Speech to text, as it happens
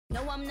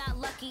No, I'm not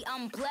lucky,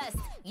 I'm blessed.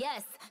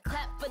 Yes,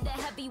 clap for the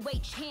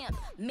heavyweight champ,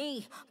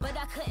 me. But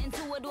I couldn't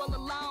do it all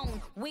alone.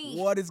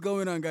 What is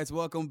going on, guys?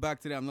 Welcome back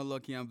to the I'm Not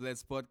Lucky, I'm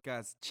Blessed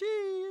podcast.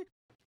 Chee!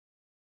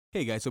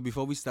 Hey, guys. So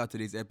before we start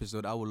today's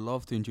episode, I would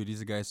love to introduce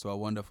you guys to our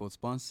wonderful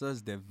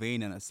sponsors, The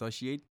Vane and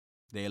Associate.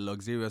 They're a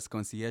luxurious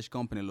concierge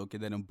company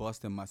located in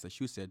Boston,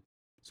 Massachusetts.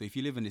 So if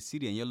you live in the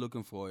city and you're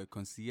looking for a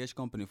concierge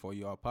company for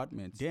your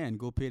apartment, then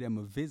go pay them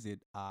a visit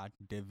at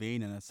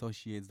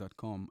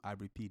thevaneandassociates.com. I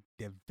repeat,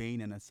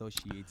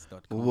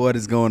 thevaneandassociates.com. What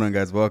is going on,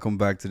 guys? Welcome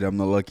back to the I'm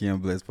Not Lucky, I'm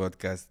Blessed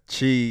podcast.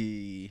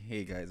 Chee!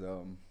 Hey, guys.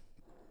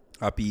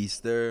 Happy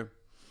Easter.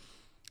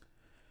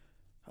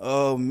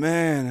 Oh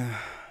man,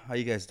 how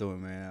you guys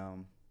doing,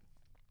 man?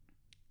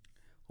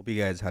 Hope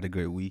you guys had a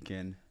great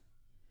weekend.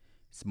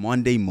 It's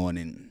Monday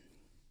morning.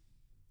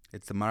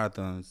 It's the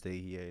marathon day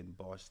here in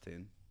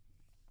Boston.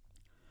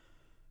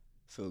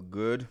 Feel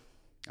good.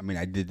 I mean,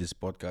 I did this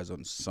podcast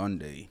on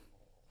Sunday,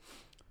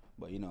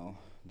 but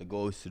the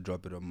goal is to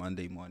drop it on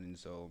Monday morning.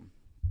 So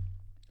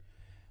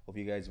hope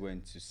you guys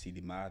went to see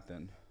the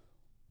marathon.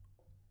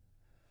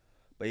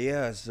 But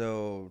yeah,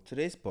 so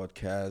today's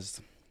podcast,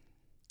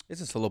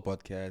 it's a solo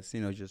podcast.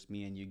 Just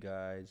me and you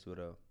guys with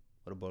a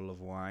bottle of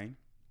wine.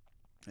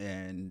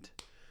 And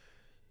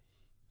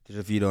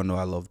if you don't know,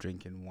 I love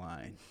drinking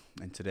wine.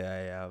 And today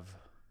I have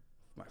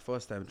my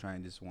first time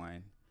trying this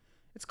wine.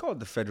 It's called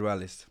the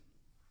Federalist.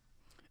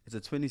 It's a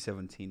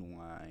 2017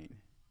 wine.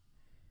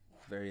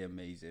 Very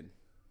amazing.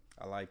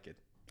 I like it.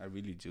 I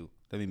really do.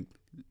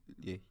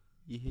 Yeah,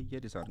 you hear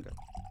the sound, guys?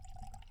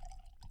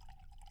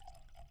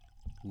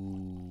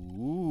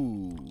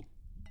 Ooh.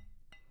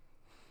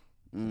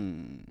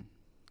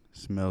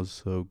 Smells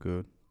so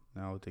good.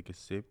 Now I'll take a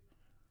sip.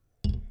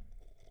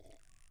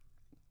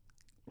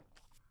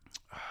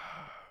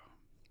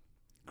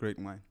 Great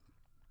wine.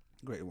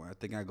 Great wine. I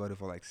think I got it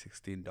for like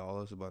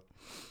 $16, but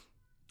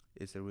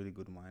it's a really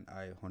good wine.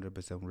 I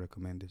 100%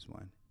 recommend this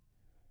wine.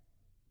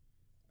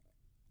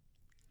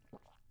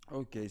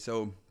 Okay,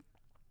 so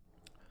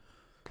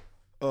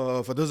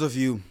for those of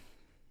you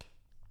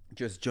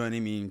just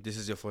joining me, this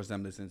is your first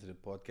time listening to the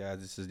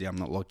podcast. This is the I'm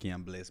Not Lucky,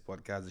 I'm Blessed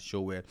podcast, the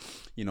show where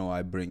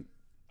I bring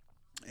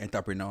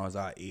entrepreneurs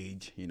our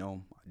age,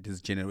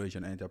 this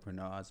generation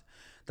entrepreneurs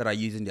that are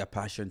using their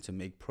passion to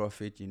make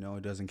profit.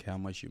 It doesn't care how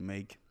much you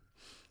make.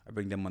 I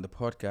bring them on the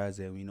podcast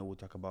and we'll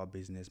talk about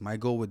business. My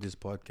goal with this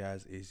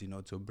podcast is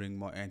to bring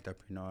more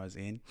entrepreneurs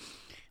in.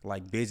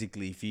 Like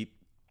basically, if you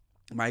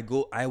my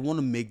goal, I want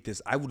to make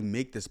this. I would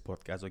make this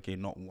podcast. Okay,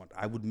 not one.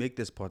 I would make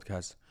this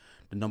podcast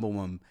the number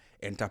one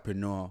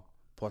entrepreneur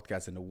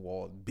podcast in the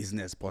world,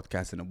 business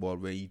podcast in the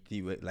world. Where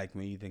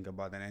when you think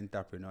about an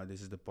entrepreneur,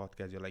 this is the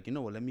podcast. You're like,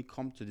 what? Let me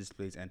come to this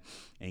place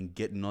and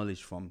get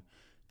knowledge from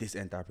these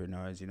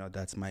entrepreneurs.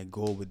 That's my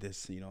goal with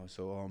this.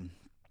 So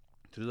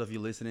to those of you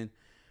listening,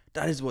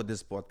 that is what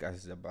this podcast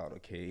is about.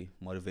 Okay,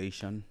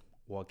 motivation,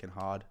 working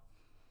hard,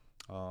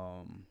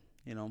 um,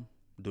 you know,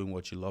 doing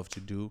what you love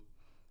to do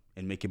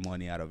and making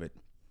money out of it.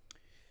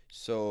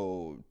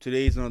 So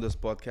today is another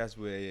podcast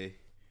where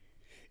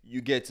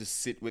you get to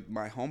sit with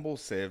my humble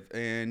self,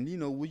 and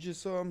we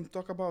just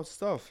talk about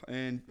stuff.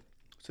 And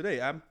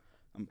today I'm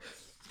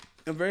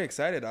I'm very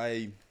excited.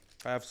 I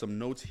have some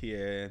notes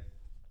here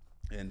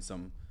and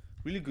some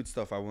really good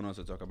stuff I want us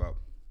to talk about.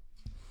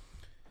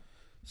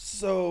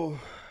 So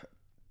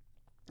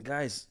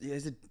guys,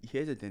 here's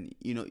the thing.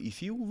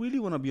 If you really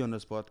want to be on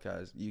this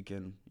podcast, you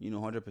can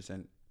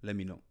 100% let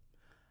me know.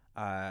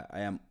 I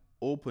am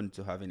open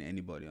to having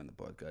anybody on the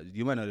podcast.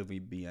 You might not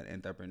even be an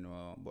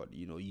entrepreneur, but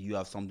you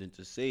have something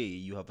to say,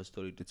 you have a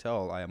story to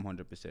tell. I am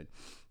 100%,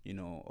 you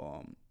know,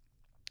 um,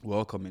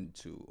 welcoming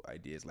to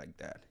ideas like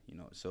that.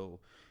 So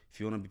if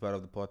you want to be part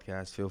of the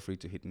podcast, feel free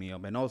to hit me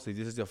up. And also, if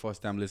this is your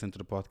first time listening to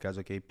the podcast,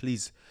 okay,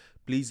 please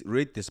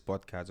rate this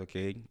podcast.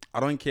 Okay,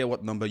 I don't care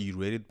what number you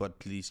rate it, but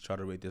please try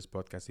to rate this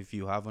podcast. If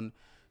you haven't,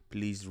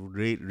 please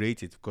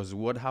rate it, because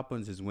what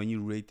happens is when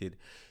you rate it,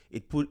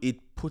 it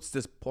puts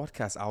this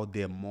podcast out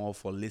there more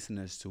for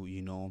listeners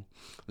to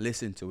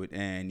listen to it.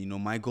 And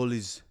my goal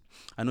is,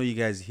 I know you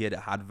guys hear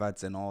the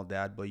adverts and all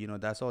that, but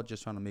that's all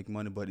just trying to make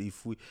money. But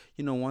if we,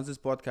 once this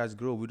podcast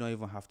grow, we don't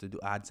even have to do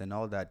ads and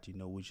all that.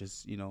 We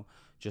just,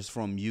 just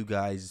from you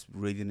guys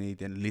rating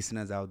it and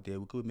listeners out there,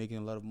 we could be making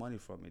a lot of money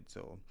from it.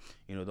 So,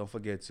 don't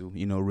forget to,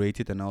 rate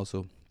it, and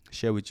also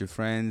share with your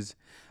friends,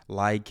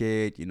 like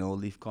it,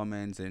 leave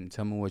comments and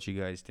tell me what you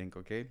guys think.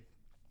 Okay.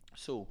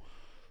 So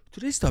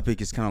today's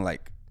topic is kind of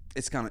like,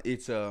 it's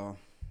a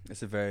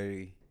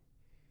very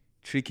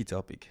tricky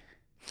topic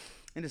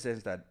in the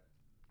sense that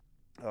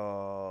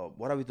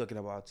what are we talking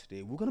about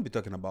today? We're gonna be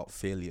talking about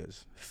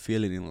failures,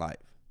 failing in life.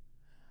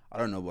 I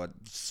don't know, but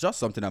it's just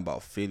something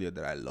about failure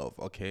that I love.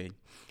 Okay,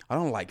 I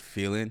don't like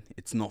failing;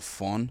 it's not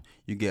fun.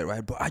 You get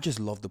right, but I just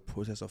love the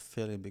process of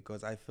failing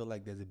because I feel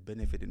like there's a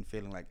benefit in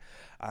failing. Like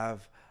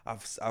I've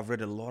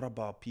read a lot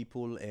about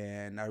people,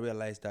 and I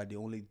realized that the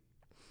only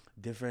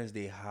difference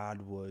they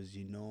had was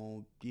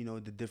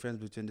the difference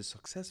between the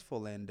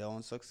successful and the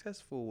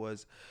unsuccessful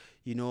was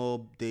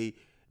they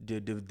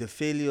the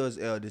failures,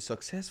 the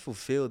successful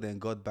failed and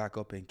got back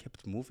up and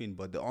kept moving,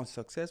 but the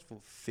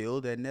unsuccessful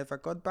failed and never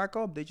got back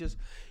up. They just,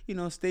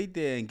 stayed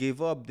there and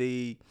gave up.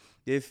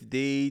 If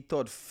they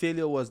thought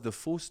failure was the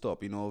full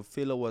stop,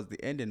 failure was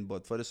the ending,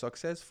 but for the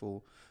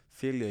successful,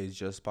 failure is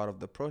just part of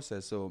the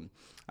process. So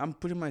I'm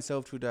putting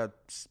myself through that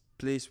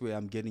place where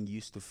I'm getting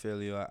used to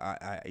failure.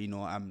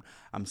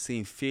 I'm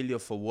seeing failure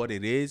for what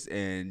it is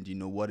and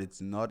what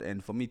it's not.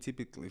 And for me,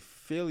 typically,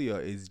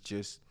 failure is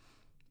just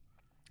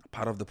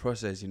part of the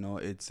process.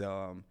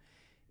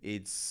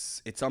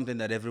 It's something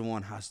that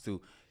everyone has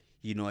to,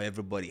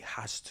 everybody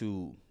has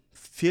to.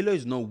 Failure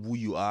is not who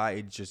you are.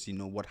 It's just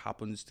what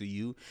happens to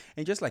you,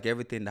 and just like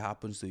everything that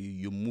happens to you,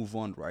 you move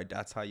on, right?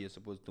 That's how you're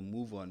supposed to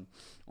move on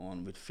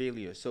with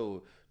failure.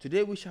 So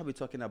today we shall be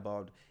talking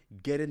about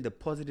getting the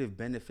positive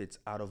benefits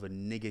out of a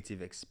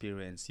negative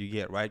experience. You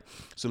get right.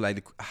 So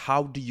like,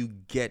 how do you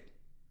get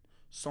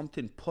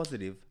something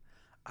positive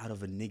out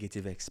of a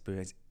negative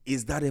experience?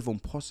 Is that even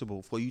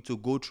possible for you to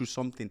go through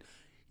something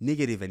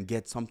negative and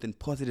get something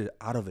positive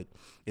out of it?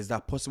 Is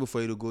that possible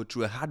for you to go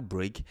through a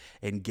heartbreak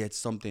and get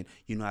something,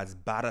 as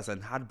bad as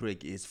an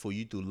heartbreak is, for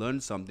you to learn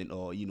something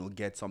or,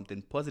 get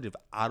something positive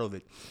out of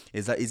it?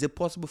 Is it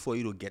possible for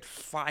you to get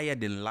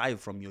fired in life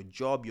from your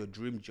job, your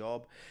dream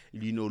job,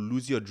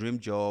 lose your dream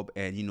job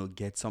and,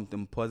 get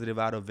something positive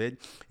out of it?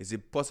 Is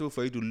it possible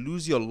for you to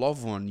lose your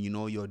loved one,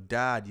 your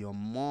dad, your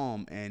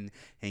mom, and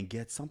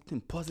get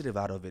something positive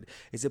out of it?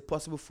 Is it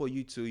possible for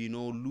you to,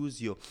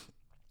 lose your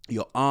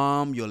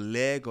arm, your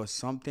leg, or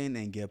something,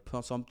 and get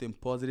something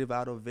positive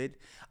out of it?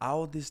 Are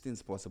all these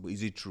things possible?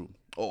 Is it true?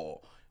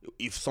 Or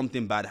if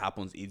something bad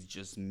happens, it's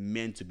just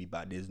meant to be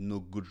bad. There's no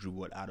good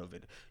reward out of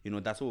it.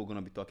 That's what we're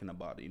gonna be talking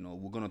about.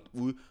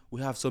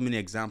 We have so many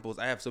examples.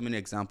 I have so many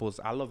examples.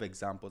 I love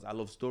examples. I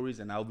love stories,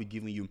 and I'll be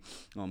giving you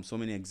so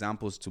many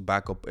examples to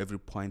back up every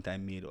point I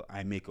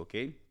make.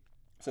 Okay,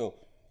 so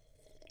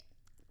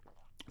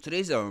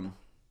today's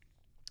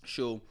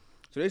show,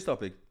 today's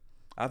topic.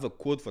 I have a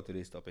quote for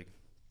today's topic.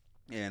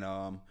 And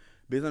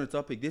based on the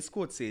topic, this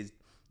quote says,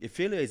 "A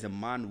failure is a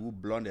man who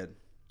blundered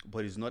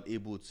but is not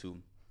able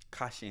to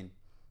cash in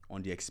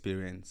on the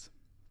experience."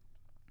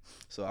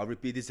 So I'll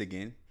repeat this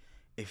again.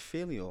 A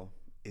failure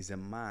is a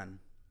man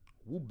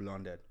who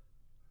blundered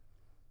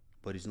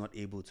but is not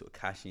able to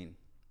cash in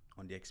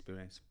on the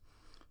experience.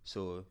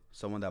 So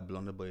someone that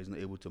blundered but is not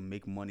able to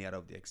make money out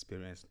of the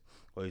experience,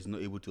 or is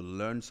not able to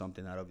learn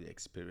something out of the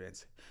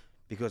experience.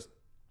 Because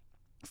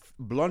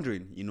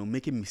blundering,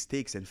 making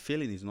mistakes and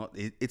failing is not,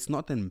 it's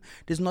nothing,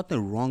 there's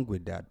nothing wrong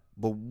with that.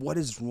 But what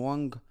is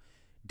wrong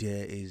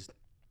there is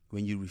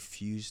when you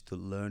refuse to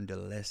learn the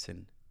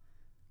lesson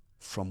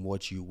from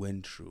what you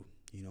went through.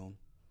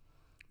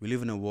 We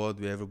live in a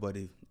world where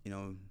everybody,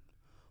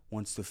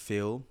 wants to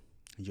fail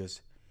and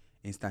just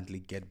instantly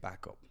get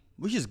back up,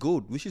 which is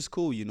good, which is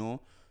cool. You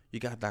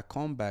got that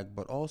comeback,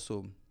 but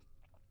also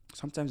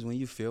sometimes when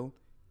you fail,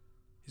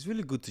 it's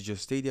really good to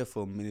just stay there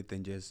for a minute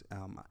and just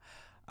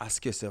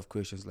ask yourself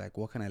questions like,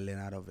 what can I learn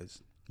out of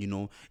it?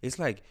 It's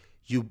like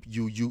you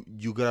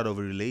got out of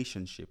a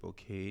relationship,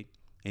 okay,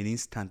 and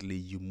instantly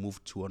you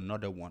move to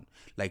another one.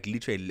 Like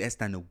literally less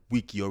than a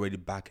week, you're already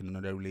back in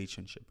another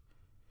relationship,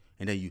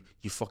 and then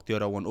you fuck the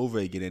other one over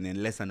again, and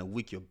in less than a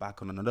week, you're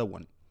back on another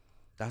one.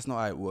 That's not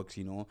how it works.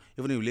 Even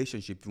in a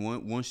relationship,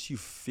 once you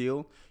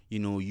fail,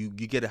 you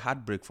get a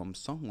heartbreak from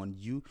someone,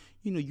 you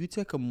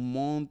take a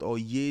month or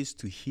years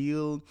to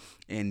heal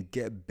and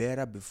get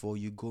better before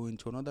you go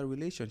into another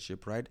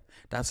relationship, right?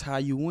 That's how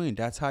you win.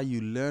 That's how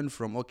you learn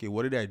from, okay,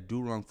 what did I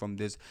do wrong from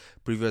this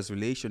previous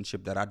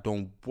relationship that I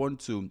don't want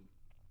to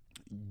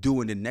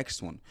do in the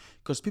next one?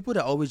 Because people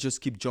that always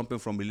just keep jumping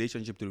from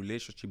relationship to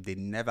relationship, they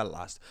never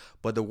last.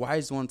 But the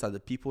wise ones are the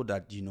people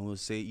that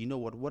say,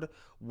 what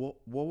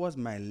was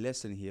my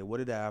lesson here? What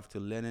did I have to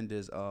learn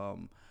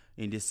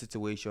in this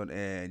situation,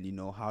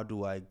 and how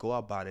do I go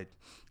about it?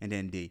 And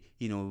then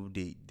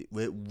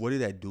what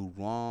did I do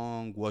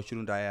wrong? What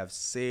shouldn't I have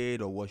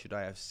said, or what should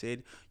I have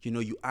said?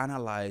 You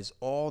analyze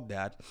all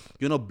that.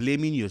 You're not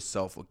blaming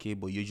yourself, okay,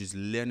 but you're just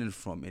learning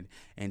from it,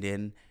 and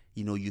then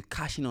you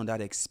cash in on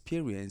that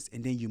experience,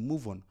 and then you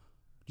move on.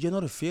 You're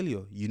not a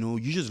failure. You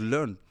just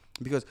learn,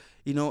 because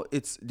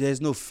there's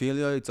no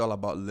failure. It's all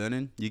about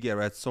learning. You get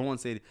right. Someone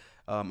said,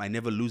 I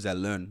never lose, I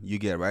learn. You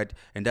get right.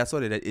 And that's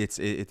what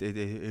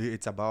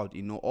it's about.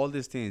 All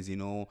these things,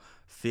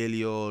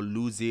 failure,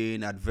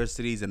 losing,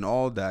 adversities, and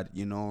all that,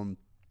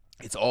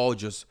 it's all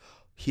just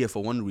here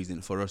for one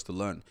reason: for us to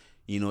learn.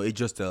 It's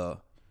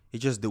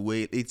just the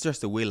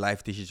way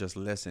life teaches us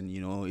lesson.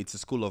 It's a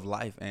school of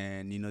life,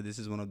 and this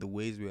is one of the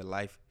ways where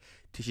life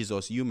teaches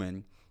us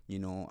human,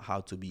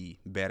 how to be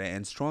better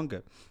and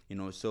stronger.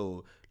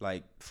 So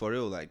like, for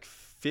real, like,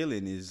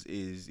 failing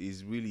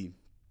is really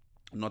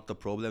not the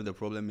problem. The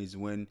problem is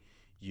when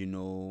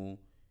you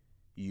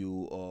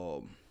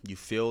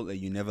fail and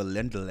you never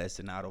learn the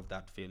lesson out of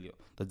that failure.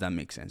 Does that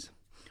make sense?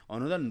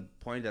 Another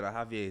point that I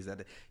have here is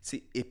that,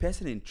 see, a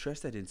person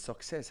interested in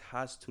success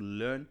has to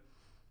learn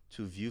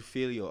to view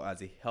failure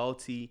as a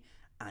healthy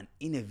and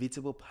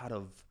inevitable part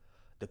of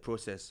the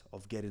process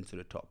of getting to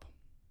the top.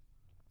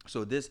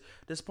 So this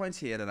points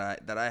here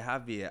that I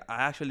have here,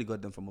 I actually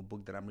got them from a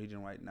book that I'm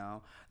reading right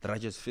now that I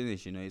just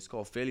finished. It's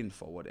called Failing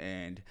Forward,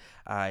 and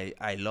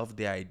I love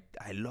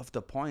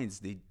the points.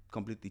 They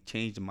completely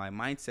changed my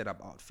mindset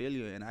about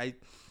failure, and I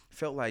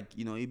felt like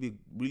it'd be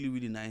really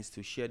really nice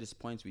to share these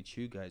points with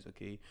you guys.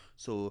 Okay,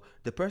 so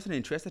the person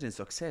interested in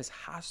success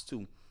has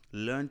to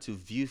learn to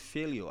view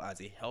failure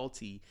as a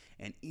healthy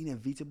and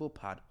inevitable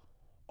part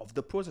of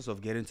the process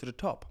of getting to the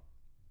top.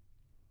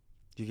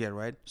 You get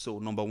right? So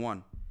number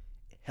one,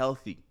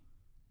 healthy.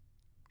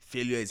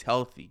 Failure is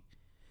healthy.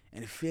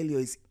 And failure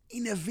is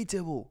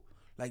inevitable.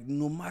 Like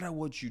no matter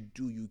what you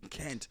do, you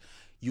can't.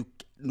 You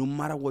no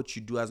matter what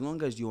you do, as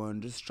long as you're on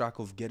this track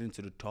of getting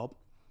to the top,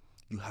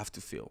 you have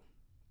to fail.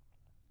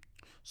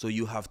 So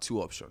you have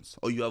two options,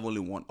 or you have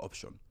only one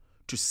option: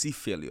 to see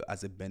failure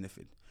as a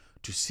benefit,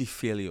 to see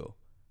failure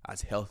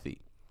as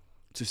healthy,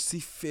 to see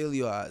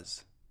failure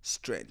as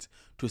strength,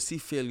 to see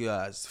failure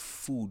as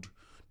food,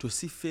 to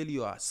see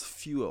failure as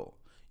fuel.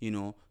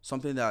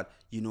 Something that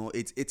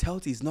it's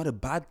healthy. It's not a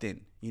bad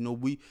thing.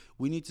 We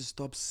need to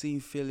stop seeing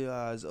failure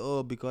as,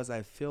 oh, because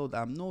I failed.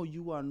 No,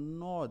 you are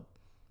not.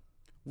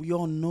 We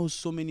all know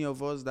so many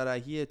of us that are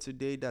here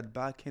today that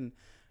back in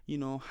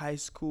high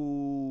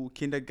school,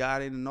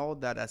 kindergarten, and all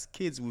that, as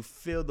kids we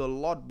failed a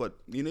lot. But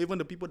even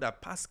the people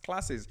that passed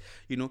classes,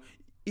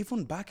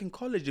 even back in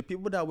college, the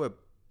people that were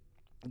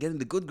getting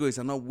the good grades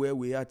are not where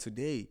we are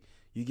today.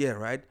 You get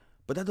right?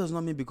 But that does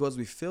not mean because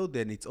we failed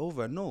then it's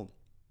over. No,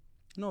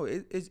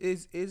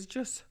 it's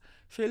just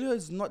failure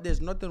is not.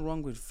 There's nothing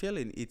wrong with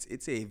failing.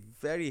 It's a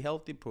very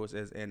healthy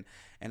process, and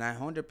I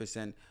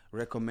 100%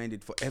 recommend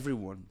it for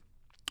everyone.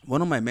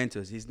 One of my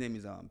mentors, his name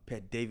is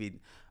Pet David.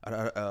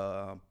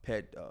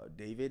 Pet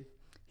David.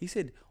 He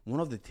said one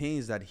of the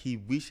things that he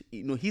wish,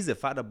 he's a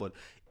father, but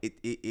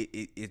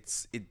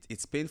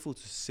it's painful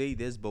to say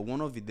this, but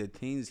one of the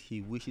things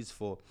he wishes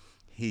for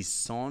his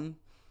son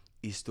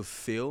is to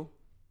fail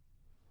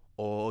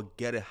or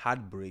get a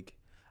heartbreak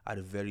at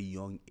a very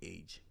young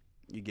age.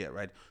 You get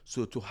right?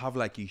 So to have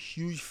like a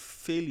huge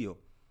failure,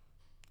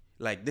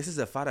 like this is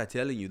a father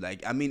telling you,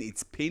 like, I mean,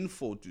 it's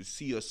painful to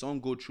see your son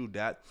go through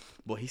that,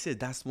 but he said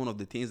that's one of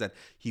the things that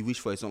he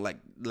wished for his son,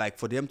 like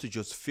for them to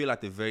just fail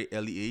at a very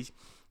early age,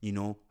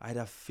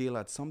 either fail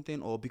at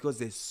something, or because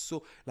they're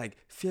so, like,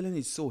 failing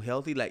is so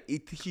healthy, like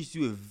it teaches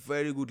you a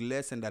very good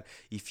lesson that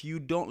if you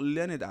don't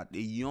learn it at a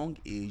young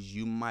age,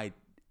 you might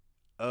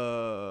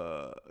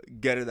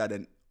get it at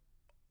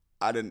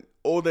an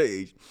older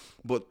age.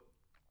 But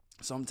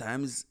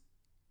sometimes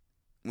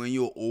when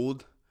you're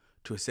old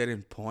to a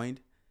certain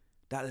point,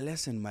 that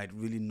lesson might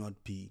really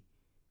not be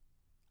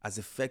as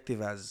effective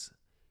as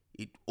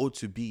it ought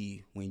to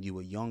be when you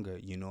were younger.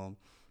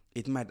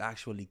 It might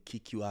actually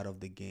kick you out of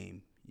the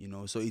game.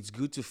 So it's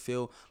good to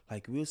fail,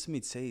 like Will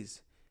Smith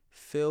says,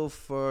 fail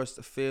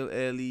first, fail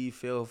early,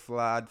 fail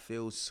flat,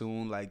 fail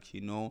soon, like,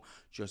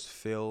 just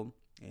fail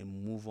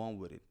and move on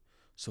with it.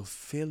 So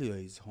failure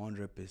is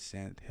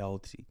 100%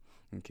 healthy.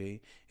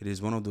 Okay, it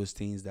is one of those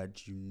things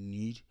that you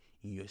need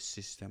in your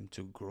system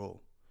to grow.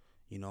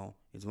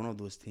 It's one of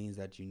those things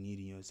that you need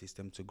in your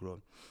system to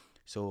grow.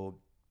 So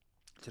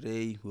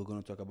today we're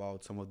going to talk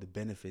about some of the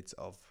benefits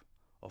of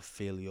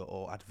failure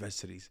or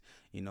adversaries.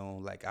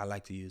 Like I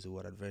like to use the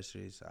word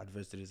adversaries.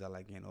 Adversaries are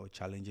like,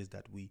 challenges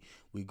that we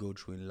go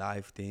through in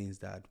life, things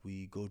that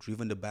we go through.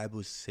 Even the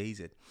Bible says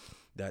it,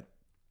 that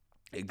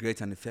a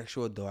great and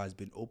effectual door has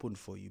been opened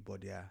for you,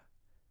 but there are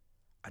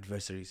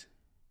adversaries.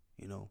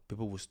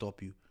 People will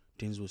stop you,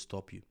 things will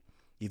stop you.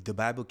 If the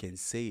Bible can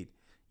say it,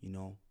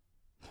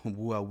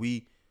 who are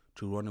we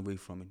to run away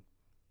from it?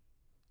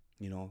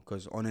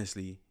 Because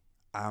honestly,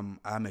 I'm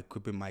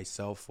equipping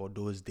myself for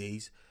those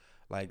days.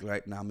 Like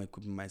right now, I'm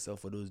equipping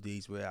myself for those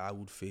days where I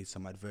would face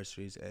some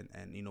adversaries,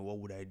 and what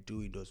would I do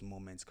in those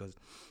moments? Because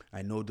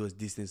I know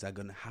these things are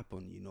gonna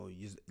happen. You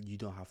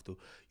don't have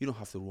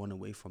to run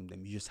away from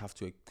them. You just have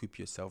to equip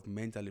yourself,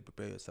 mentally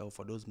prepare yourself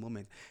for those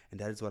moments, and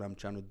that is what I'm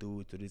trying to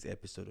do to this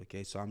episode.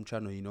 Okay, so I'm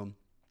trying to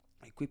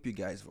equip you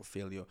guys for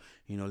failure.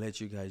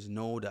 Let you guys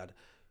know that,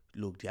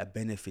 look, there are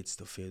benefits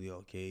to failure.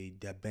 Okay,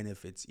 there are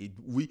benefits.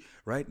 We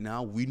right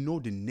now we know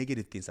the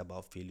negative things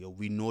about failure.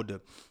 We know the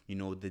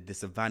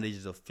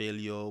disadvantages of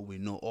failure. We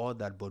know all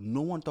that, but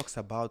no one talks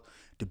about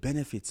the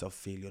benefits of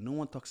failure. No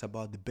one talks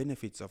about the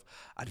benefits of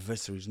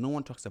adversaries. No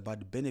one talks about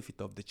the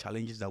benefit of the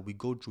challenges that we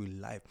go through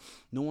in life.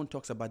 No one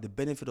talks about the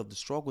benefit of the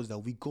struggles that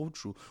we go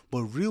through.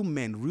 But real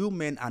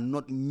men are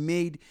not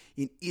made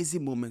in easy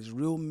moments.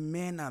 Real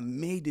men are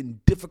made in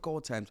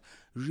difficult times.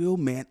 Real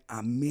men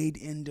are made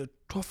in the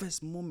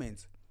toughest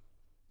moments.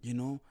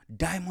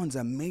 Diamonds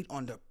are made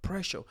under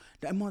pressure.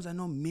 Diamonds are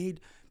not made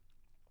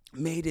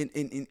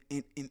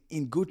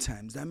in good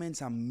times.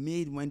 Diamonds are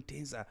made when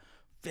things are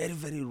very,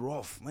 very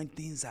rough, when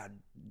things are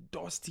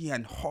dusty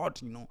and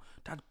hot,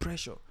 that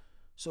pressure.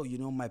 So,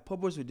 my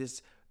purpose with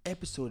this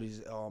episode is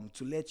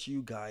to let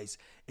you guys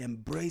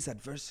embrace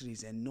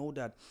adversaries and know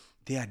that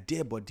they are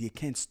there, but they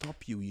can't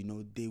stop you.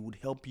 They would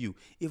help you.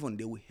 Even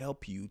they will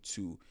help you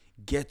to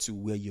get to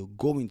where you're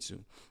going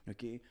to.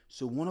 Okay,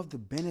 so one of the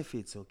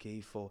benefits,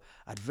 okay, for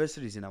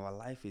adversities in our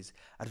life is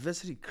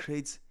adversity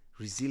creates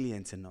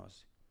resilience in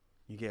us.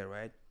 You get it,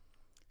 right?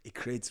 It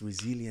creates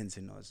resilience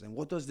in us. And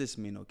what does this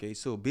mean? Okay,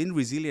 so being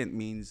resilient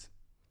means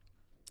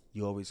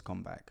you always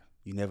come back.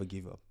 You never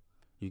give up.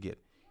 You get,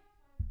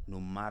 no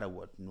matter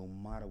what,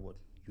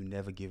 you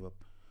never give up.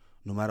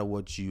 No matter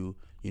what you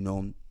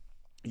know.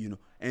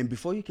 And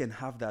before you can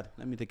have that,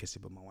 let me take a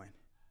sip of my wine.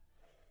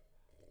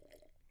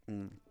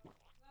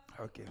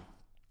 Okay.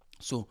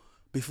 So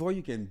before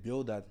you can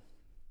build that,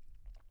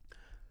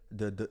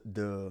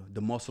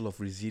 the muscle of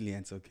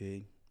resilience,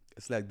 okay,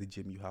 it's like the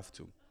gym. You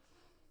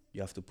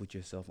have to put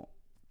yourself on,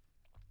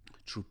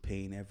 through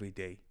pain every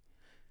day.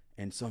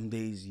 And some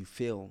days you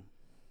fail,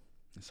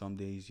 and some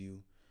days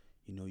you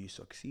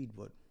succeed,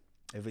 but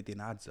everything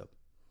adds up.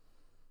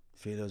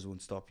 Failures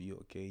won't stop you,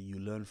 okay? You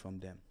learn from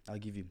them. I'll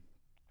give you,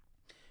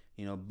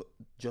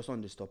 just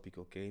on this topic,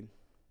 okay?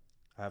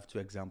 I have two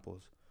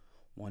examples.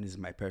 One is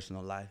my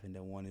personal life, and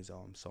then one is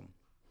some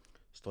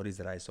studies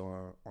that I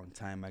saw on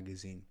Time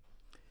magazine.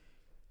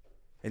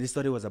 And this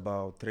study was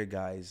about three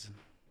guys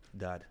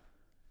that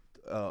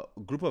a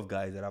group of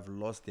guys that have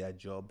lost their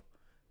job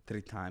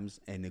three times,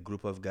 and a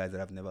group of guys that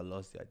have never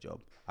lost their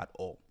job at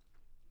all.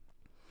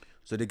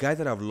 So the guys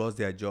that have lost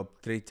their job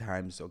three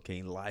times, okay,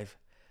 in life,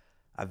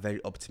 are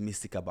very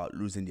optimistic about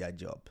losing their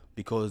job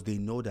because they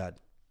know that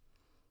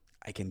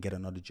I can get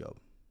another job.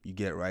 You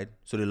get it, right?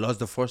 So they lost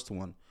the first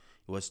one.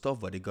 It was tough,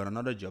 but they got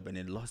another job and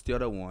then lost the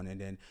other one.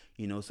 And then,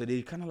 so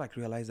they kind of like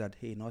realize that,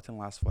 hey, nothing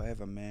lasts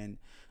forever, man.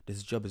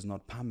 This job is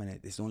not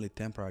permanent. It's only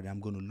temporary. I'm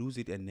going to lose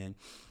it. And then,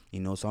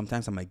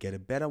 sometimes I might get a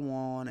better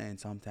one and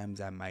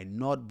sometimes I might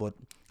not. But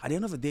at the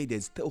end of the day,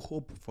 there's still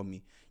hope for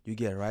me. You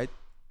get it, right?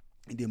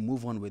 And they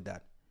move on with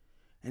that.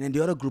 And then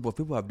the other group of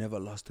people have never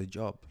lost a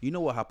job. You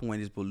know what happened when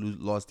these people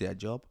lost their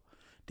job?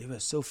 They were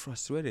so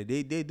frustrated.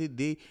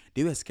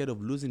 They were scared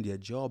of losing their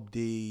job.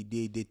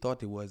 They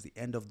thought it was the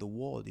end of the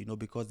world,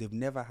 because they've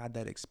never had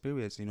that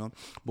experience.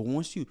 But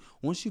once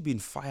you've been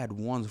fired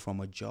once from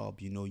a job,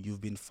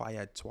 you've been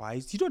fired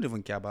twice. You don't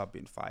even care about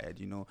being fired.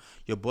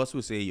 Your boss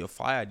will say you're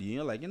fired.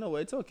 You're like,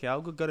 what, it's okay.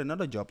 I'll go get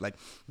another job. Like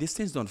these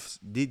things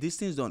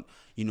don't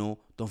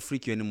don't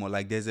freak you anymore.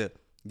 Like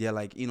they're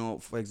like,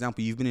 for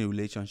example, you've been in a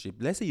relationship.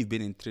 Let's say you've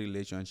been in three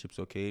relationships,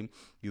 okay?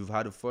 You've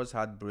had the first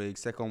heartbreak,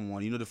 second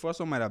one. The first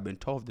one might have been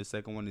tough. The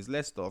second one is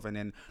less tough. And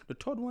then the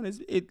third one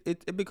is,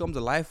 it becomes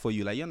a life for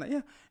you. Like, you're like,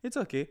 yeah, it's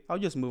okay. I'll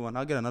just move on.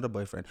 I'll get another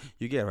boyfriend.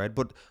 You get it, right?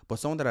 But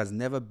someone that has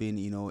never been,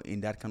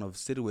 in that kind of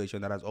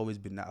situation, that has always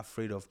been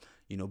afraid of,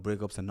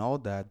 breakups and all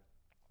that,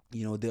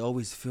 they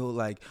always feel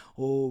like,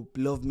 oh,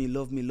 love me,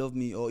 love me, love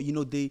me. Or,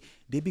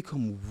 they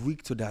become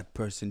weak to that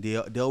person.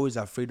 They're always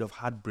afraid of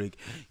heartbreak.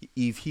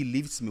 If he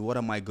leaves me, what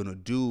am I going to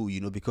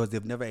do? Because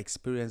they've never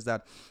experienced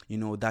that,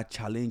 that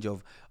challenge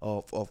of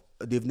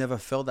they've never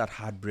felt that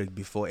heartbreak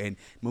before. And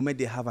the moment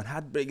they have a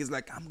heartbreak, it's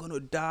like, I'm going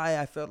to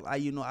die. I felt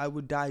like, I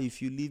would die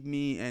if you leave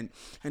me. And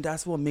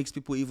that's what makes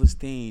people even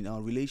stay in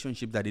a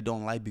relationship that they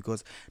don't like,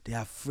 because they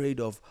are afraid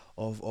of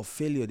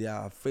failure. They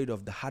are afraid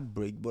of the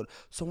heartbreak. But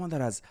someone that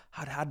has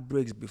had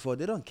heartbreaks before,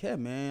 they don't care,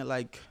 man.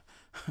 Like,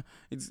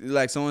 it's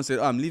like someone said,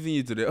 oh, I'm leaving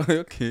you today.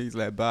 Okay, it's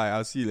like, bye,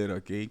 I'll see you later.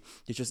 Okay,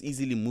 they just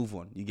easily move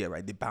on. You get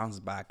right. They bounce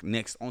back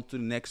next on to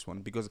the next one,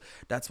 because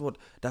that's what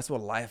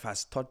life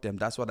has taught them.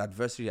 That's what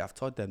adversity have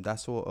taught them.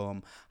 That's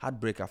what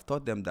heartbreak have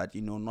taught them, that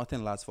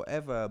nothing lasts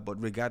forever. But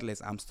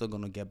regardless, I'm still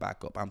gonna get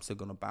back up. I'm still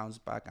gonna bounce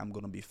back. I'm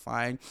gonna be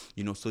fine.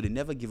 So they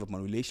never give up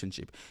on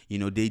relationship.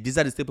 These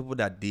are the same people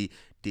that they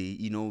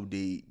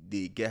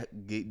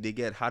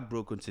get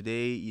heartbroken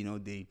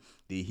today.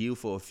 They heal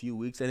for a few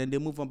weeks and then they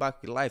move on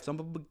back with life. Some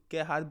people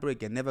get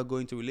heartbreak and never go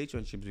into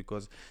relationships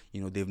because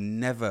they've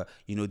never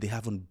they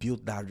haven't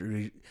built that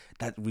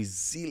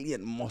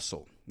resilient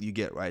muscle. You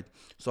get right.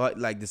 So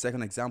like the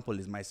second example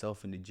is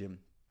myself in the gym.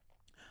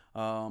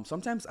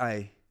 Sometimes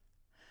I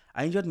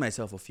injured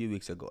myself a few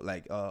weeks ago.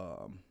 Like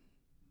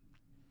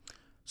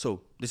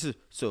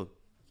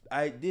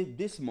I did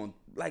this month,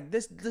 like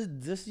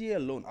this year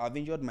alone, I've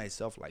injured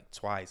myself like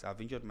twice.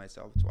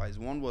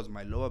 One was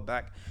my lower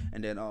back,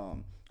 and then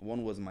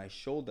one was my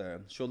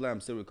shoulder. I'm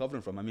still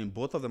recovering from. I mean,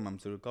 both of them I'm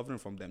still recovering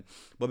from them.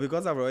 But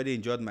because I've already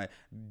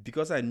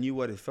because I knew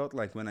what it felt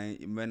like when I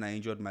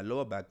injured my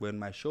lower back, when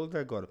my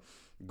shoulder got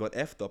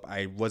effed up,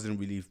 I wasn't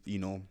really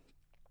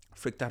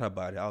freaked out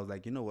about it. I was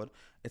like, you know what?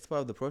 It's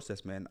part of the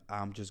process, man.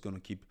 I'm just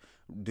gonna keep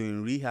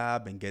doing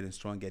rehab and getting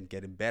strong and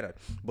getting better.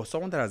 But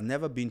someone that has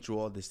never been through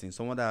all these things,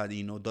 someone that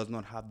does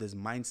not have this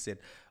mindset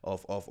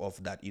of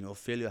that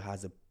failure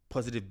has a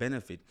positive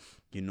benefit,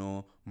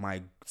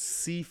 might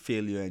see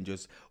failure and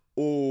just,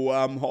 oh,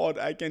 I'm hot,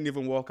 I can't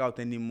even walk out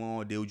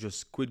anymore. They'll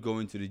just quit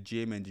going to the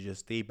gym and they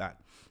just stay back.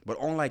 But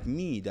unlike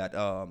me, that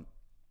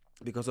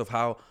because of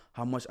how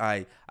much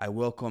I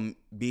welcome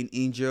being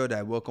injured,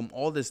 I welcome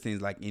all these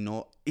things. Like,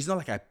 it's not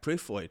like I pray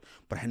for it,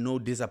 but I know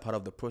these are part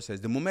of the process.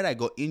 The moment I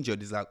got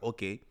injured, it's like,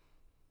 okay,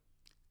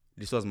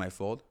 this was my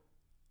fault.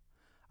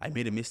 I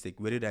made a mistake.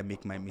 Where did I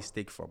make my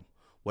mistake from?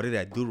 what did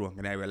I do wrong?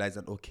 And I realized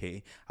that,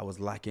 okay, I was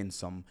lacking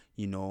some,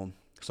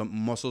 some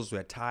muscles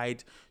were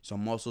tight,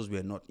 some muscles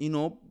were not,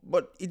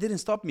 but it didn't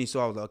stop me.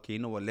 So I was like, okay, you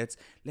know what,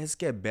 let's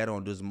get better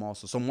on those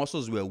muscles. Some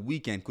muscles were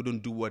weak and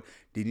couldn't do what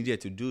they needed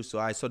to do. So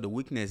I saw the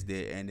weakness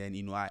there, and then,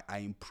 I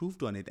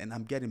improved on it, and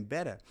I'm getting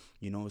better,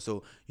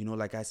 So,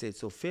 like I said,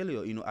 so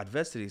failure,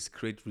 adversities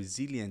create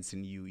resilience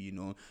in you,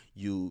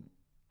 you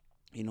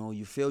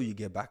fail, you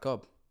get back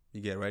up. You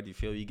get right, you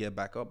fail, you get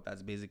back up.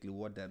 That's basically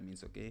what that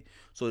means, okay?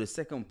 So the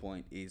second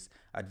point is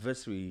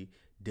adversity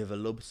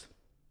develops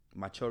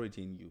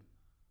maturity in you.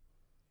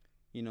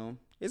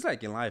 It's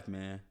like in life,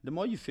 man. The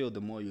more you fail,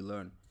 the more you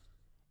learn.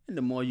 And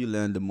the more you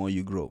learn, the more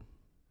you grow.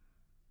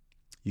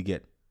 You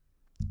get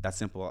that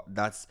simple.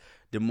 That's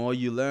the more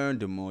you learn,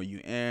 the more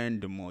you earn,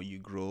 the more you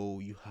grow.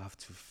 You have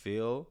to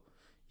fail,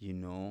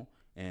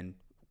 and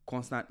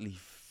constantly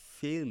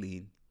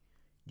failing,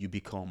 you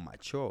become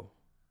mature.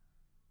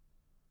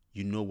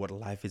 You know what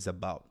life is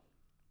about.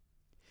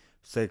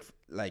 So,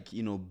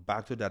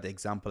 back to that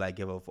example I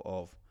gave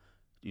of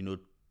the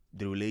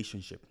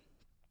relationship.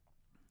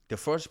 The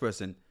first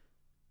person,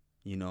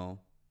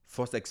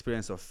 first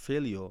experience of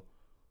failure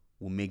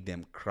will make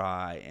them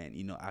cry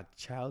and, act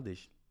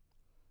childish.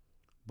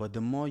 But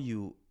the more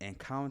you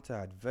encounter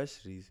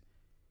adversities,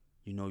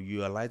 you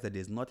realize that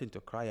there's nothing to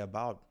cry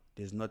about.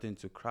 There's nothing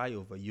to cry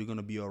over. You're going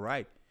to be all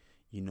right.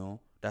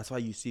 That's why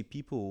you see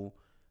people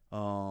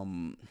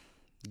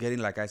getting,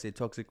 like I say,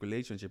 toxic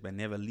relationship and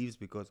never leaves,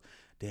 because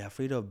they're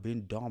afraid of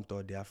being dumped,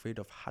 or they're afraid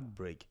of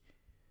heartbreak,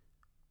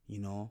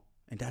 and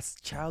that's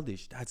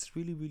childish. That's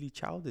really, really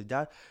childish.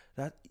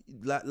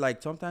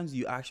 Like sometimes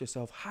you ask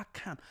yourself,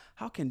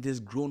 how can this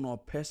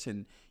grown-up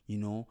person,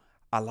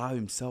 allow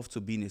himself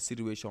to be in a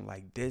situation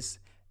like this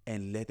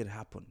and let it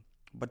happen?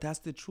 But that's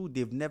the truth.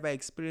 They've never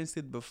experienced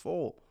it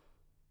before,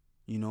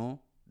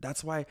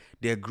 That's why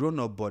they're grown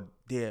up, but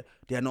they're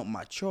not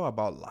mature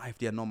about life.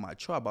 They're not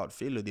mature about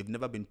failure. They've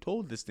never been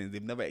told this thing.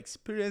 They've never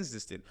experienced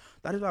this thing.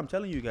 That is why I'm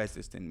telling you guys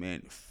this thing,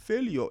 man.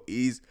 Failure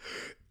is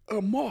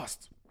a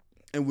must.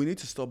 And we need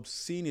to stop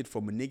seeing it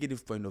from a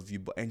negative point of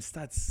view, and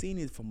start seeing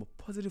it from a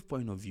positive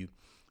point of view,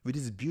 with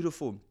these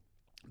beautiful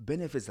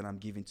benefits that I'm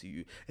giving to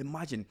you.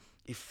 Imagine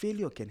if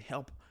failure can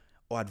help,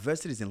 or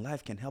adversities in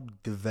life can help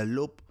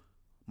develop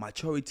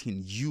maturity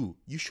in you.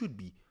 You should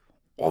be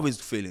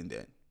always failing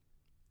then,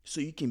 so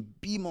you can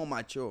be more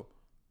mature.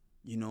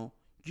 You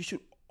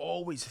should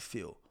always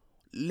fail.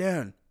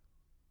 Learn.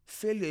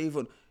 Failure,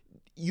 even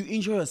you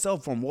injure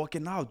yourself from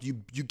working out, you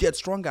get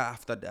stronger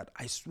after that.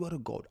 I swear to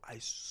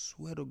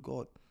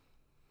God.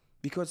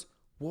 Because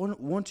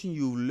one thing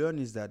you learn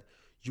is that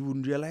you will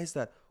realize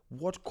that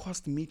what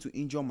caused me to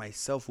injure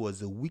myself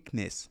was a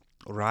weakness,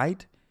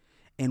 right?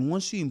 And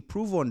once you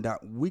improve on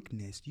that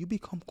weakness, you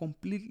become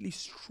completely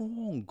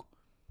strong.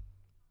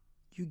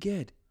 You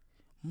get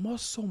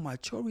muscle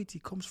maturity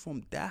comes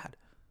from that.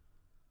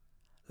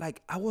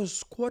 Like, I was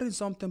squatting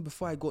something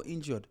before I got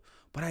injured,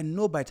 but I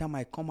know by the time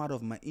I come out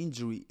of my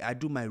injury, I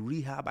do my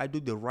rehab, I do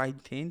the right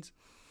things,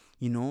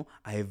 I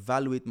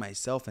evaluate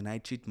myself and I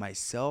treat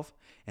myself,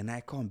 and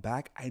I come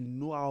back, I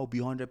know I'll be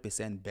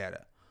 100%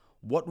 better.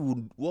 What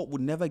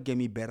would never get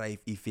me better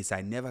if it's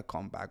I never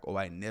come back, or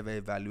I never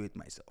evaluate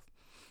myself.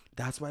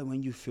 That's why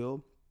when you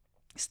fail,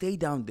 stay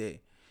down there,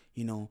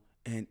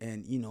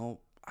 and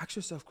ask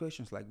yourself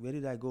questions like, where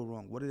did I go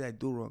wrong? What did I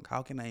do wrong?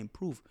 How can I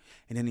improve?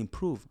 And then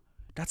improve.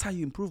 That's how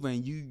you improve,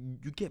 and you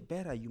get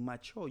better, you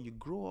mature, you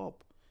grow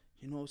up,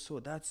 So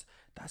that's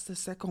the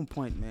second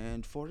point,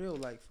 man. For real,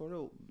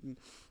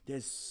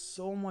 there's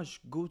so much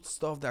good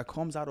stuff that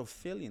comes out of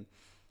failing.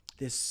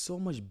 There's so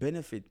much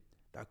benefit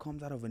that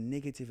comes out of a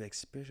negative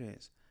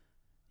experience.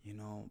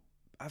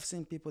 I've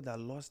seen people that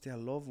lost their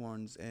loved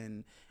ones,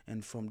 and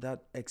from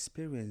that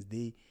experience,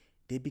 they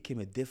became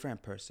a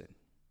different person.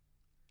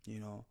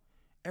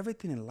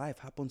 Everything in life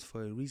happens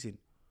for a reason.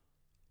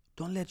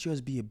 Don't let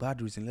yours be a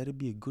bad reason. Let it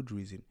be a good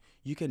reason.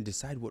 You can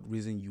decide what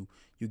reason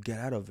you get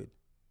out of it.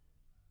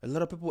 A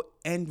lot of people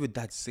end with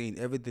that saying,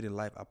 everything in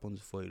life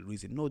happens for a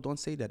reason. No, don't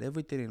say that.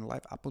 Everything in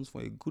life happens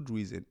for a good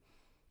reason.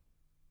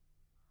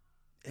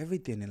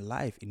 Everything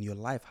in your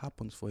life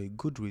happens for a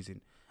good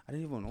reason. I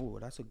didn't even know.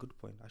 That's a good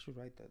point. I should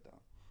write that down.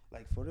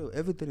 Like, for real,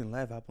 everything in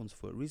life happens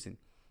for a reason.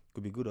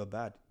 Could be good or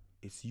bad.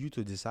 It's you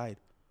to decide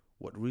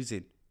what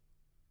reason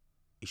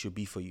it should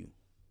be for you.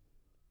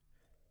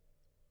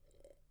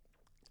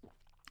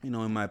 In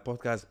my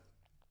podcast,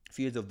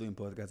 few years of doing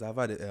podcasts, I've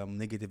had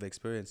negative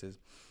experiences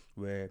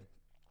where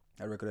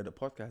I recorded a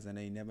podcast and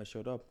it never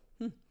showed up.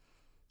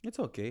 It's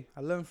okay.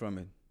 I learned from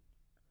it.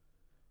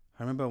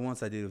 I remember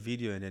once I did a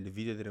video and then the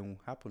video didn't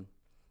happen.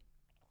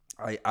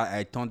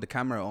 I turned the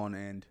camera on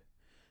and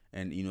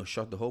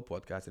shot the whole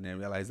podcast, and then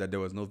realized that there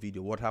was no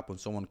video. What happened?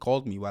 Someone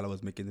called me while I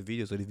was making the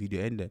video, so the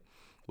video ended.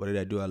 What did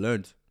I do? I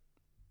learned.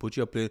 Put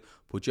your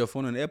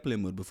phone on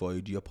airplane mode before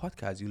you do your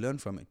podcast. You learn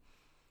from it.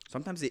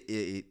 Sometimes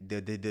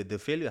the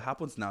failure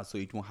happens now, so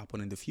it won't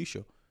happen in the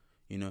future.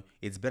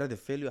 It's better the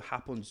failure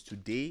happens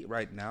today,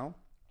 right now,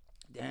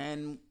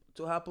 than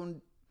to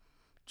happen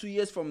 2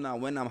 years from now,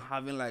 when I'm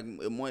having like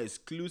a more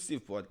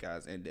exclusive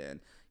podcast, and then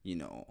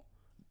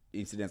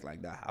incidents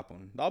like that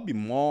happen, that'll be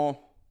more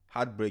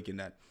heartbreaking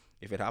than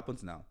if it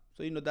happens now.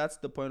 So that's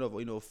the point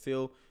of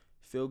fail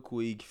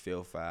quick,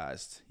 fail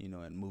fast,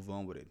 and move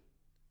on with it.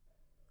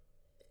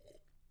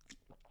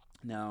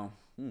 Now,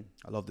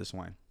 I love this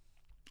wine.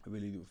 I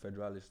really do.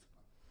 Federalist.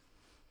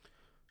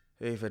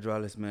 Hey,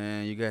 Federalist,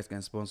 man, you guys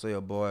can sponsor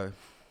your boy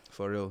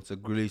for real.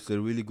 It's a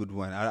really good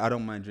wine. I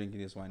don't mind drinking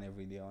this wine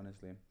every day,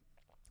 honestly.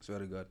 Swear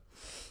to God.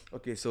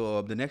 Okay,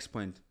 so the next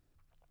point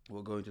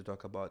we're going to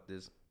talk about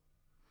is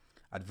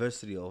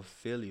adversity or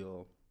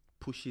failure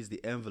pushes the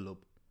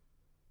envelope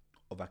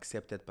of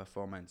accepted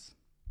performance.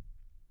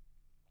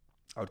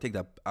 I'll take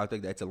that.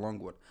 It's a long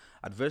one.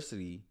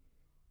 Adversity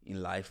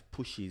in life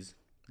pushes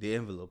the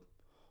envelope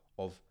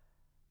of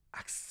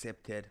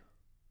accepted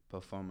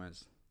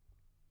performance.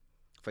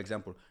 For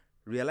example,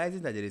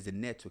 realizing that there is a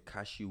net to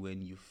catch you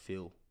when you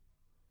fail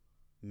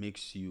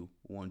makes you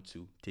want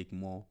to take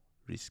more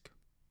risk.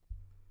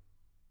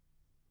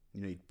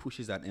 It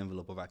pushes that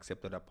envelope of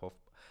accepted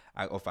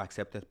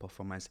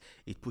performance.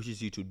 It pushes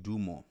you to do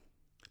more.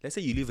 Let's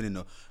say you live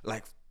in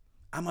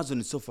Amazon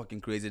is so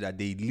fucking crazy that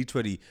they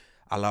literally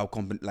allow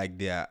company like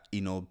their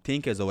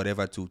thinkers or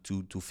whatever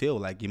to fail.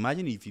 Like,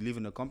 imagine if you live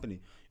in a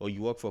company or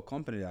you work for a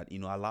company that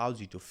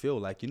allows you to fail.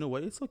 Like,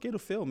 what, it's okay to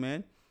fail,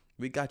 man.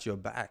 We got your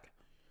back.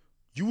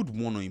 You would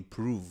want to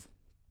improve.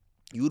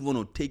 You would want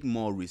to take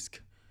more risk,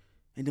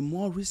 and the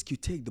more risk you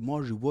take, the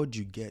more reward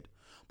you get.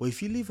 But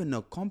if you live in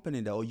a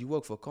company or you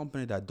work for a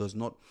company that does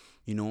not,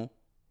 they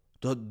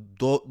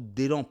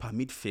don't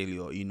permit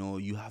failure.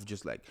 You have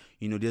just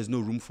there's no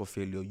room for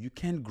failure. You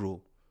can't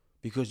grow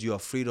because you're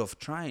afraid of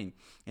trying.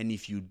 And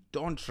if you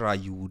don't try,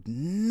 you would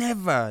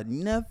never,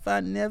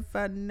 never,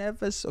 never,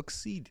 never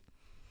succeed.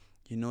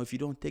 If you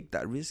don't take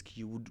that risk,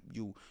 you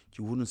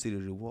wouldn't see the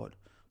reward.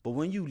 But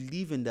when you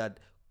live in that,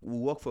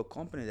 work for a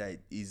company that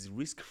is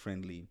risk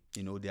friendly,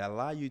 they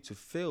allow you to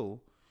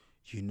fail,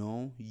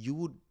 you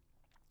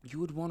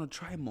would want to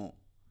try more.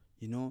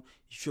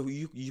 If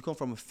you come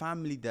from a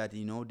family that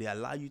they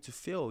allow you to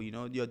fail.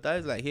 Your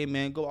dad is like, hey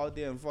man, go out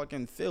there and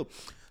fucking fail.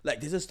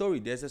 Like, there's a story.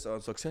 There's this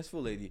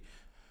unsuccessful lady.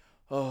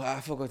 Oh,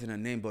 I forgot her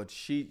name, but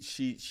she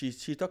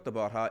talked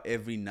about how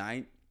every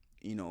night,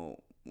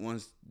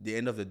 once the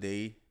end of the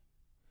day,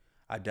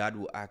 her dad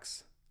will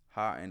ask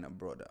her and her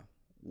brother,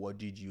 what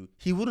did you?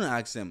 He wouldn't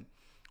ask them,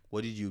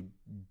 what did you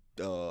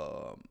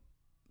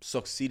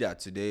succeed at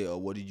today,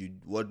 or what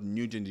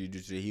new thing did you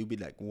do today? He'll be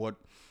like,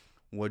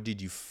 what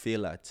did you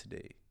fail at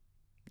today?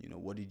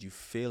 What did you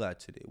fail at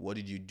today? What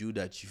did you do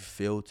that you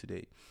failed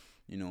today?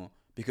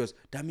 Because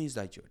that means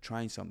that you're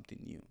trying something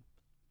new.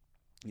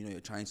 You're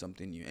trying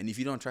something new. And if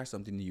you don't try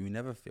something new, you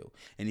never fail.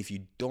 And if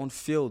you don't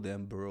fail,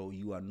 then bro,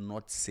 you are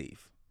not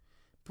safe.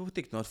 People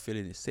think not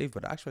failing is safe,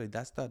 but actually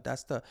that's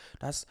the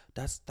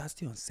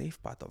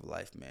unsafe part of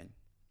life, man.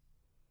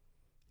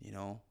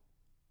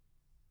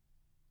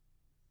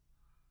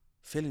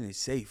 Failing is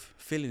safe.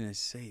 Failing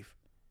is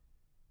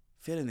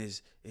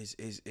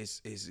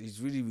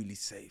really, really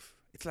safe.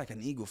 It's like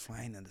an eagle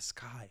flying in the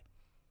sky.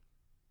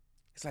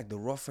 It's like the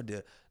rougher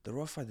the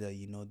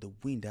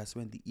wind, that's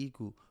when the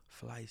eagle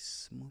flies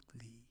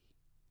smoothly.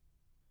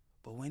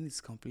 But when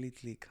it's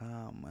completely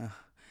calm,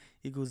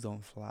 eagles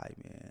don't fly,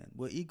 man.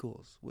 We're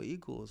eagles. We're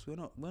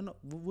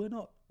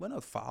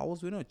not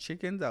fowls. We're not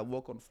chickens that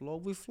walk on floor.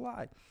 We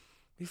fly.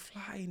 We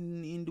fly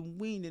in the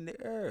wind, in the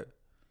air.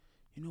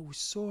 We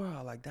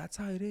soar. Like, that's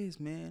how it is,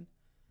 man.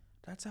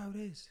 That's how it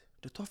is.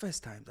 The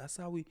toughest times. That's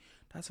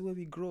where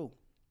we grow.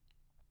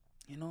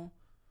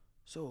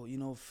 So,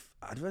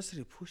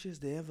 adversity pushes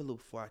the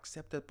envelope for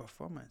accepted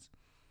performance.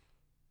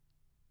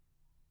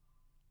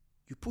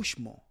 You push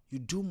more. You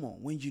do more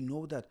when you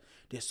know that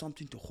there's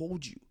something to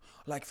hold you.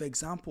 Like, for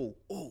example,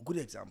 good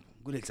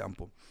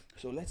example.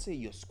 So let's say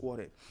you're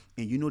squatted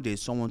and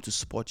there's someone to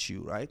spot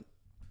you, right?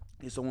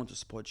 There's someone to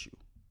spot you.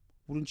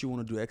 Wouldn't you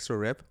want to do extra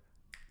rep?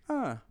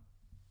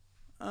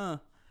 A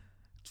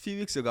few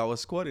weeks ago I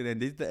was squatting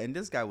and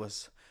this guy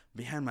was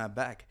behind my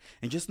back.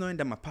 And just knowing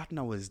that my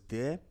partner was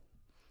there,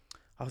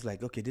 I was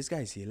like, okay, this guy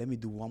is here. Let me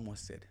do one more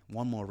set,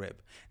 one more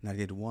rep. And I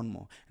did one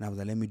more. And I was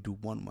like, let me do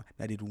one more.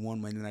 And I did one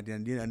more. And then I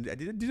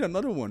did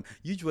another one.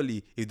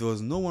 Usually, if there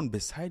was no one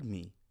beside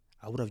me,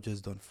 I would have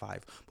just done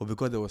 5. But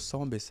because there was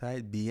someone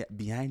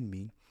behind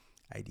me,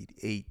 I did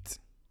 8.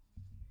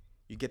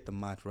 You get the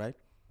math, right?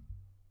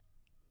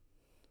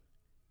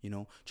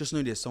 Just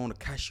know there's someone to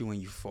catch you when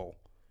you fall.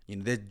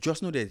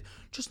 Just know that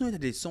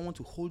there's someone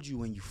to hold you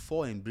when you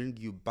fall and bring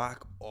you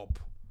back up.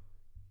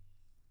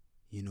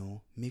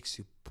 Makes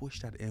you push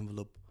that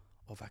envelope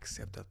of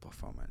accepted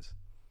performance.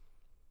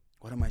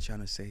 What am I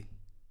trying to say?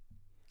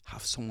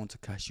 Have someone to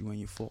catch you when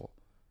you fall.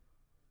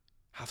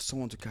 Have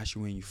someone to catch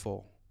you when you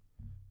fall.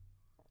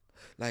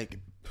 Like,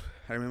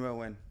 I remember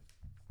when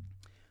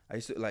I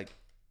used to, like,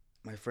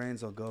 my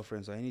friends or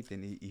girlfriends or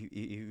anything,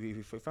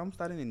 if I'm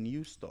starting a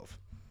new stuff,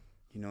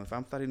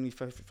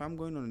 if I'm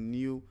going on a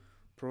new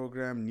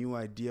program, new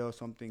idea or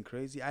something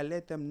crazy, I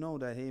let them know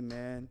that, hey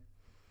man,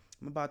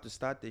 I'm about to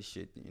start this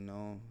shit, you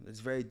know. It's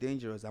very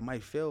dangerous. I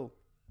might fail,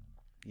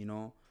 you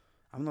know.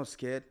 I'm not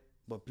scared,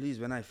 but please,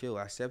 when I fail,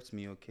 accept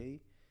me, okay?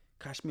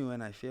 Catch me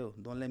when I fail.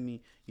 Don't let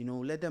me, you know,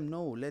 let them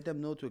know. Let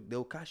them know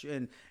they'll catch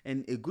you,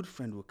 and a good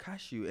friend will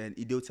catch you, and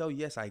they'll tell you,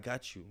 yes, I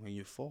got you when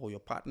you fall, your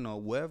partner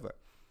or whoever.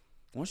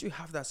 Once you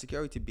have that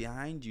security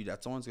behind you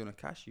that someone's gonna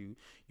catch you,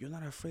 you're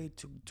not afraid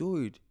to do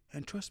it.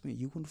 And trust me,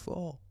 you won't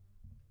fall.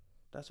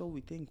 That's what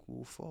we think,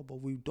 we'll fall, but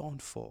we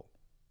don't fall.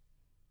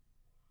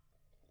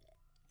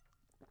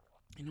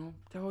 You know,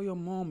 tell your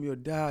mom, your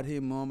dad, hey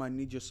mom, I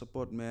need your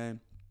support, man.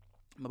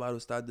 I'm about to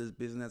start this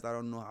business. I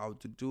don't know how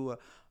to do it.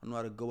 I don't know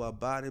how to go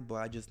about it, but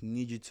I just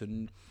need you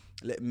to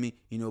let me,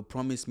 you know,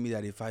 promise me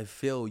that if I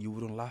fail, you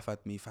wouldn't laugh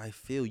at me. If I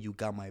fail, you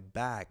got my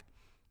back.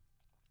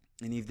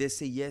 And if they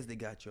say yes, they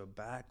got your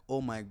back.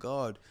 Oh my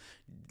God,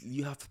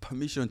 you have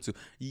permission to.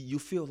 You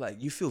feel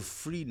like you feel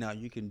free now.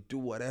 You can do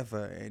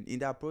whatever, and in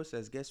that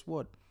process, guess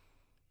what?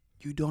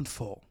 You don't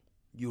fall.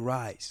 You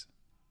rise.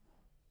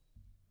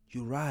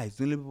 You rise.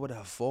 The only people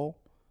that fall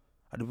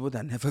are the people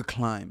that never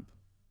climb.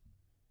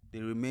 They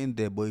remain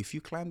there. But if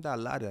you climb that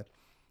ladder,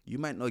 you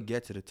might not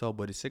get to the top.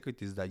 But the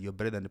secret is that you're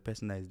better than the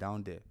person that is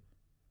down there.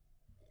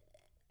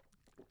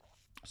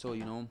 So,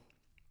 you know,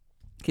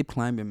 keep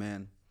climbing,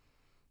 man.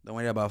 Don't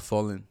worry about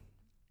falling.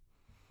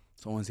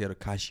 Someone's here to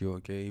catch you,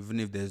 okay? Even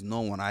if there's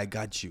no one, I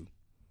got you.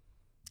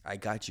 I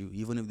got you.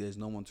 Even if there's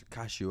no one to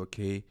catch you,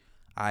 okay?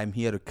 I'm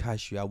here to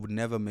catch you. I would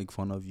never make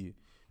fun of you.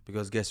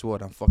 Because guess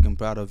what? I'm fucking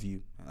proud of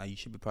you. You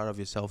should be proud of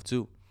yourself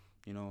too.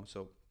 You know,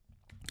 so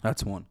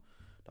that's one.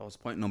 That was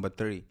point number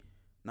 3.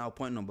 Now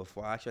point number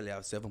 4. I actually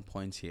have 7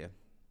 points here.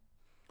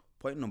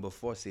 Point number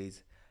 4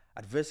 says,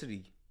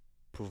 adversity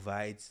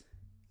provides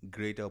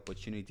greater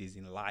opportunities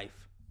in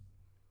life.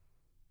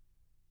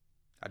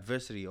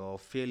 Adversity or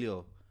failure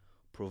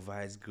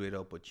provides greater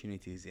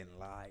opportunities in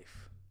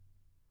life.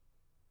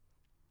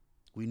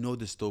 We know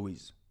the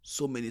stories.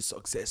 So many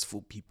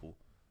successful people.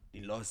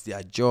 They lost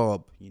their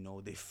job, you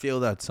know, they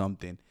failed at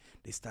something,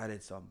 they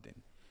started something.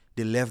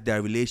 They left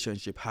their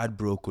relationship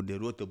heartbroken. They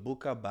wrote a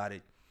book about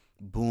it.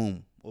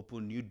 Boom,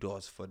 open new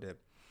doors for them.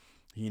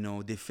 You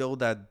know, they felt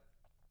that,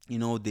 you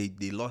know, they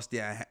lost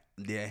their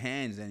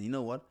hands, and you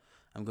know what?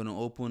 I'm gonna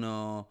open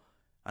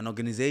an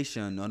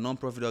organization, a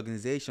non-profit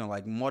organization,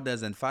 like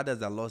mothers and fathers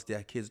that lost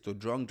their kids to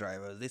drunk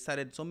drivers. They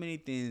started so many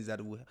things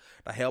that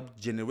helped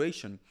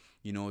generation,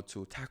 you know,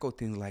 to tackle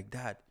things like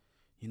that.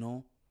 You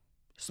know,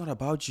 it's not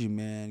about you,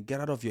 man.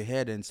 Get out of your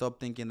head and stop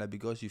thinking that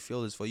because you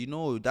fail is for you.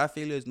 No, that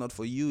failure is not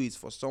for you. It's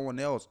for someone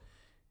else.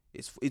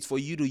 It's for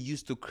you to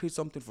use to create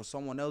something for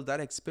someone else. That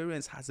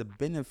experience has a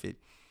benefit,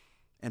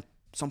 and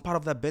some part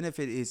of that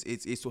benefit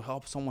is to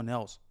help someone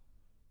else.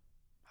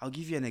 I'll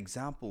give you an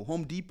example.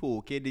 Home Depot,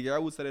 okay? The guy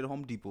who started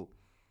Home Depot.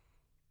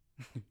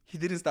 He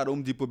didn't start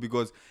Home Depot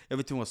because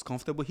everything was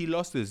comfortable. He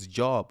lost his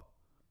job.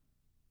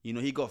 You know,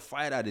 he got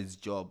fired at his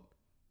job.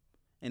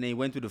 And then he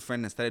went with a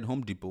friend and started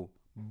Home Depot.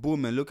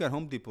 Boom, and look at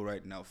Home Depot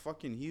right now.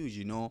 Fucking huge,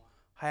 you know.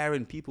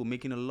 Hiring people,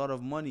 making a lot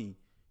of money,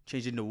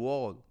 changing the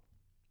world.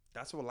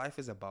 That's what life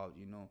is about,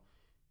 you know.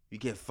 You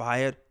get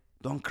fired,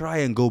 don't cry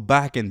and go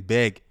back and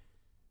beg.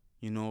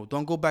 You know,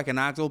 don't go back and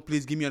ask, oh,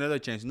 please give me another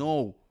chance.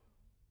 No.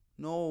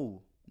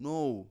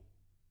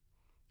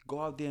 Go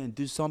out there and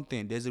do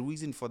something. There's a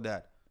reason for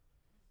that.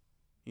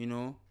 You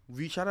know,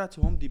 we shout out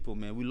to Home Depot,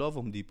 man. We love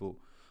Home Depot.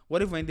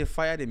 What if when they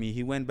fired him,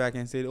 he went back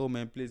and said, oh,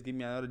 man, please give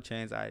me another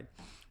chance?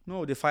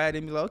 No, they fired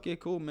him. He's like, okay,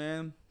 cool,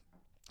 man.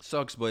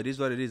 Sucks, but it is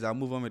what it is. I'll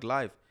move on with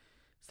life.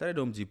 Started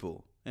Home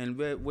Depot. And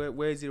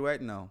where is he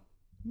right now?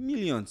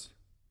 Millions.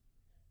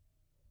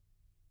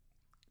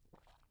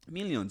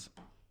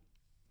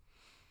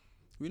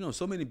 We know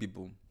so many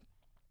people.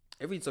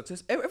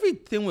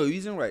 Everything we're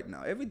using right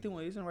now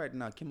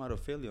came out of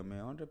failure,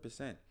 man.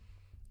 100%.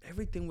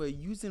 Everything we're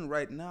using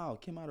right now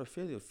came out of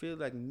failure. Failed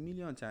like a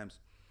million times.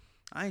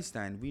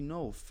 Einstein, we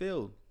know,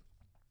 failed.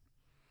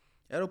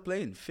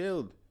 Aeroplane,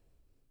 failed.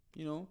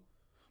 You know.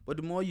 But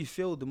the more you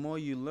fail, the more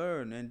you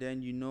learn. And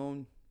then, you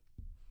know,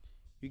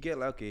 you get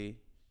like, okay,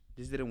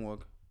 this didn't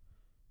work.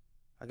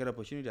 I get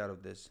opportunity out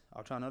of this.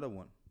 I'll try another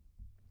one.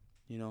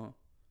 You know.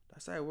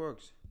 That's how it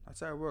works.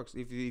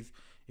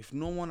 If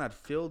no one had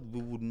failed,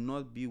 we would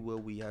not be where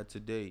we are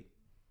today.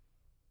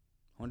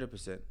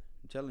 100%. I'm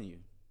telling you.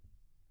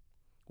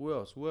 Who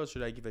else? Who else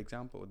should I give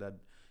example that,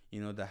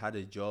 you know, that had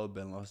a job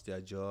and lost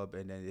their job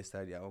and then they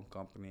started their own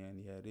company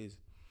and here it is.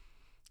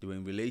 They were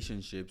in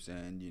relationships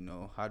and, you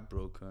know,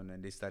 heartbroken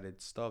and they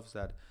started stuff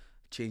that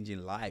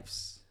changing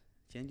lives.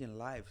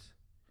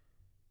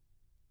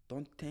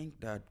 Don't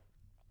think that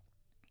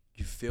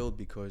you failed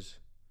because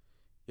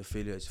your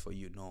failure is for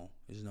you. No,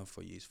 it's not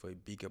for you. It's for a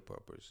bigger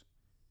purpose.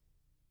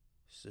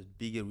 It's a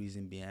bigger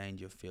reason behind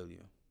your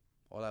failure.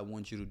 All I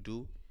want you to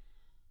do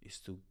is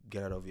to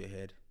get out of your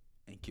head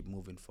and keep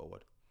moving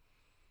forward.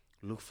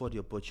 Look for the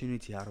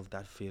opportunity out of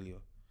that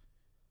failure.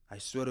 I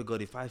swear to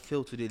God, if I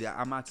fail today,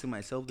 I'm asking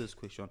myself this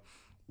question: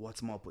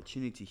 what's my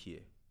opportunity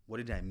here? What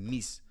did I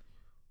miss?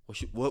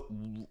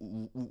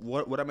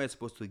 What am I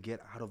supposed to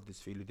get out of this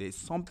failure? There's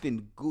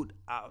something good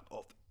out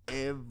of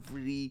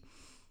every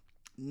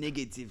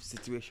negative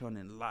situation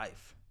in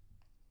life.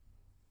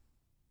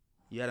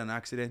 You had an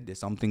accident, there's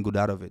something good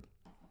out of it.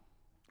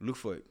 Look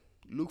for it.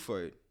 Look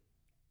for it.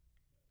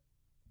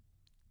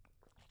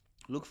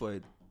 Look for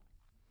it.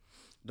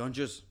 Don't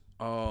just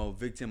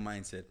victim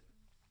mindset.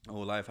 Oh,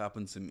 life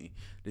happened to me.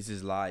 This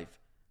is life.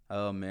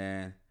 Oh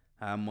man,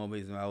 I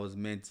was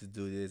meant to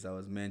do this. I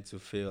was meant to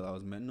fail. I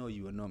was meant. No,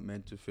 you were not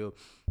meant to fail.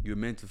 You were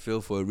meant to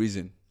fail for a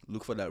reason.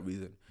 Look for that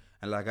reason.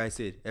 And like I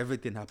said,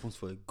 everything happens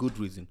for a good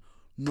reason,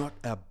 not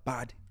a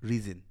bad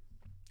reason.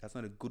 That's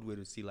not a good way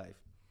to see life.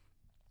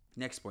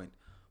 Next point.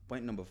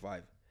 Point number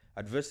 5.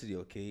 Adversity.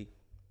 Okay,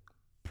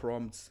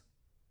 prompts.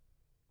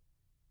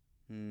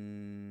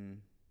 Hmm.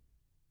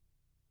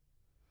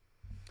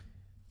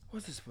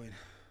 What's this point?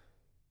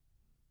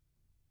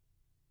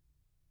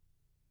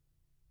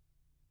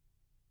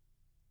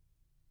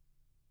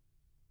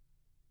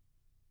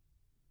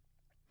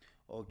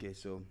 Okay,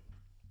 so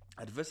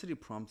adversity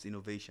prompts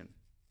innovation.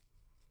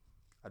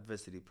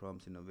 Adversity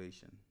prompts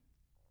innovation.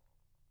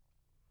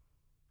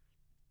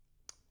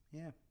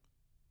 Yeah,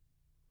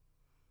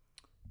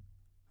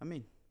 I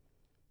mean,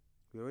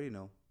 we already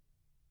know.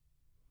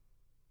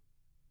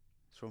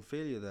 It's from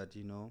failure that,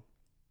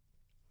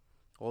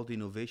 all the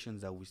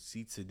innovations that we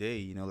see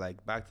today,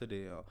 like back to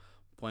the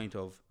point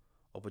of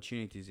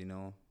opportunities,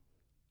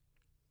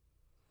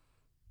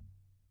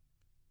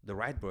 the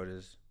Wright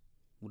brothers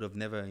would have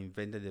never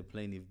invented a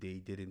plane if they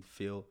didn't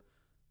fail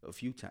a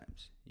few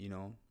times,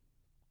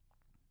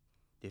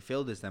 They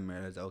failed this time and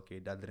realized, okay,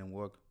 that didn't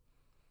work.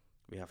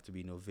 We have to be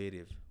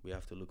innovative. We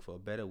have to look for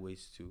better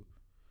ways to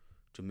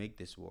make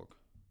this work.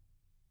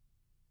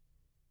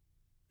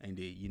 And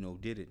they,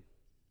 did it.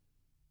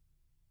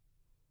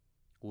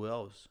 Who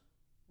else?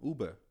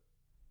 Uber.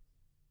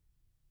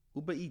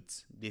 Uber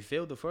Eats. They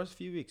failed the first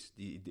few weeks.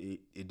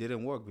 It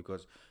didn't work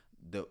because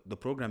the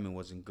programming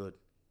wasn't good.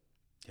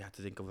 They had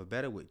to think of a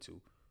better way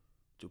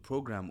to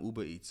program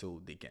Uber Eats so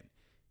they can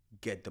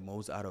get the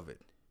most out of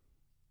it.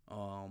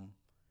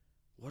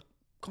 What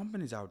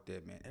companies out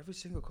there, man? Every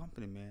single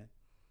company, man.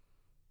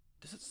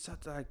 This is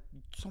such like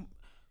some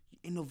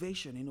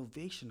innovation.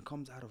 Innovation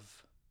comes out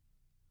of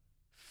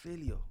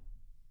failure.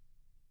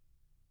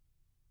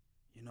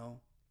 You know,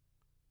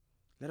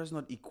 let us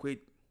not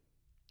equate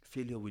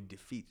failure with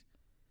defeat.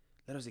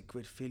 Let us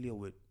equate failure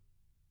with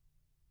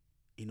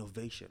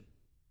innovation.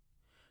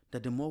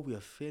 That the more we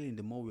are failing,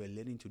 the more we are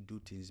learning to do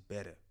things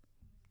better.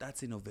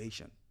 That's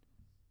innovation.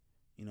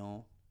 You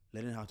know,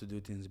 learning how to do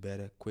things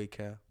better,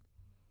 quicker,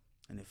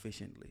 and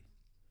efficiently.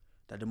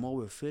 That the more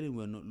we're failing,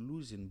 we're not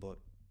losing, but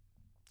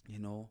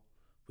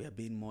we are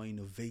being more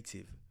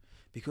innovative.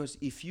 Because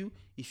if you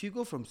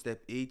go from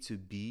step A to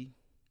B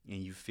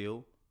and you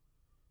fail,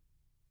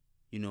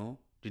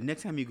 the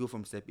next time you go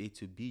from step A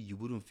to B, you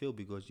wouldn't fail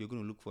because you're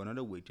going to look for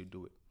another way to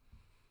do it.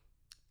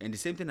 And the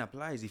same thing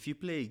applies. If you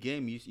play a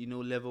game,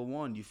 level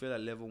 1, you fail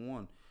at level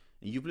 1,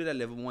 and you play that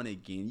level 1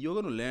 again, you're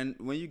going to learn.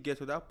 When you get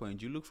to that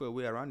point, you look for a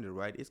way around it,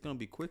 right? It's going to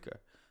be quicker.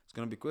 It's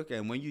going to be quicker.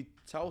 And when you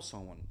tell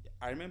someone,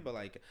 I remember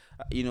the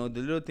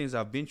little things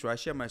I've been through, I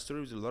share my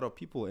stories with a lot of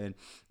people, and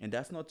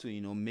that's not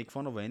to, make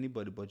fun of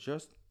anybody, but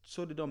just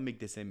so they don't make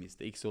the same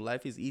mistakes. So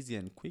life is easier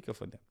and quicker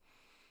for them.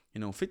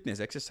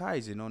 Fitness,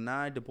 exercise,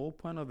 now the whole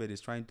point of it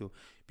is trying to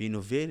be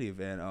innovative,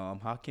 and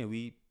how can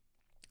we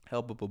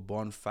help people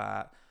burn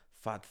fat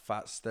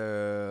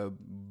faster,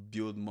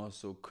 build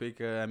muscle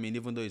quicker. I mean,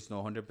 even though it's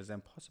not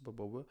 100%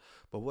 possible,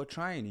 but we're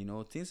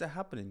trying. Things are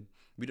happening.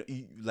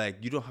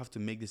 You don't have to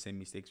make the same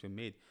mistakes we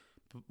made.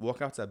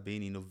 Workouts are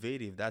being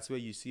innovative. That's where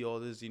you see all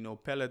this,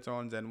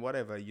 pelotons and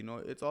whatever.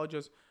 It's all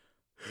just.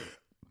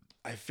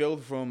 I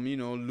failed from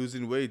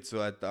losing weight,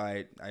 so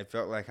I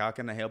felt like, how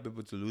can I help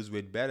people to lose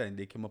weight better? And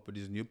they came up with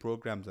these new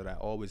programs that are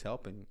always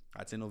helping.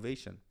 That's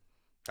innovation.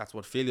 That's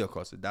what failure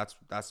causes.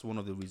 That's one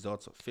of the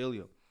results of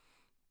failure.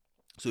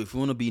 So if you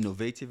want to be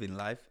innovative in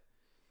life,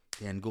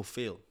 then go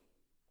fail.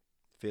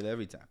 Fail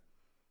every time.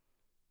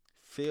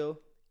 Fail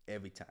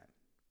every time.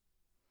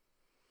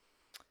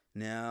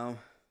 Now,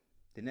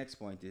 the next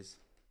point is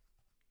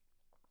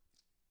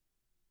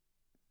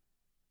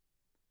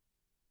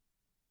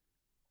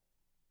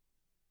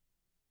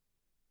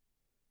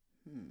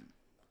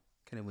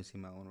can't even see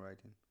my own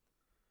writing.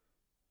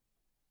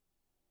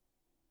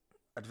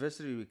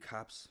 Adversity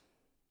recaps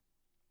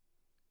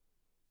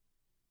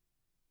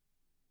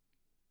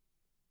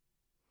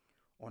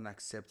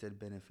unaccepted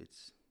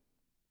benefits.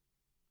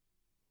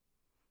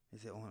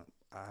 Is it on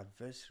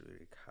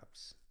adversary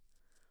recaps?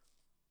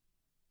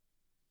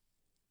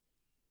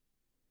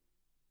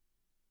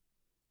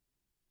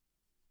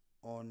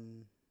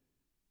 On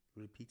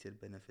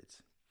repeated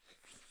benefits.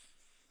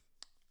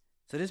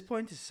 So this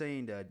point is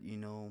saying that,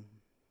 in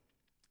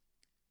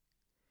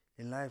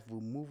life we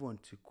move on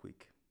too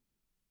quick.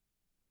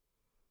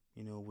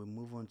 We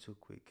move on too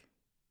quick.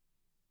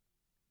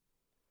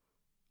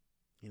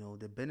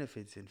 The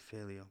benefits in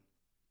failure.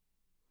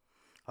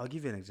 I'll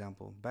give you an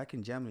example. Back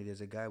in Germany,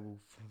 there's a guy who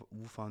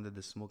founded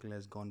the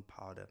smokeless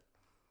gunpowder.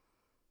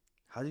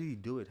 How did he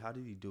do it?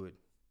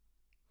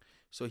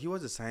 So he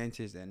was a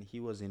scientist, and he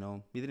was, he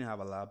didn't have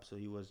a lab, so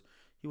he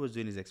He was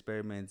doing his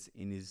experiments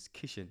in his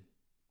kitchen,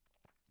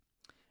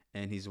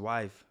 and his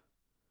wife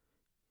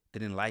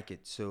didn't like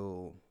it.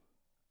 So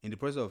in the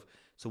process of,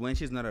 so when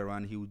she's not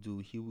around, he would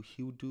do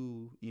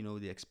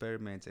the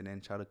experiments and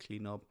then try to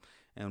clean up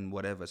and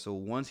whatever. So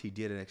once he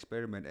did an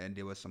experiment and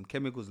there was some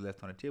chemicals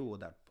left on the table with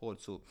that pot,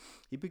 so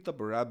he picked up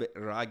a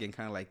rag and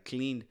kind of like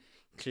cleaned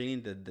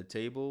the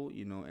table,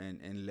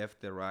 and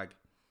left the rag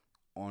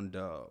on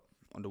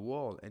the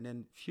wall. And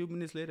then a few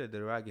minutes later,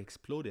 the rag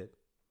exploded.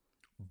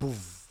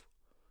 Boof.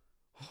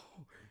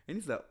 And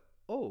he's like,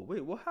 oh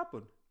wait, what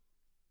happened?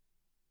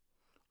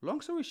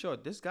 Long story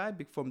short, this guy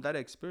from that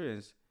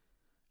experience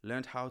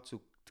learned how to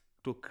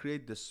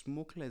create the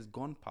smokeless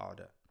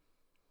gunpowder.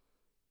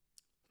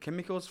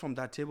 Chemicals from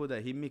that table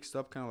that he mixed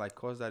up kind of like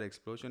caused that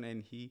explosion,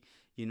 and he,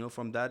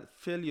 from that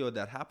failure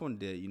that happened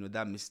there,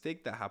 that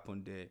mistake that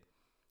happened there,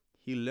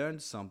 he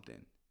learned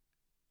something.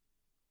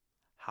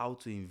 How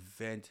to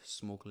invent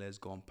smokeless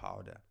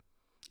gunpowder.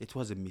 It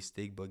was a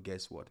mistake, but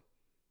guess what?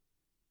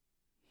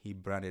 He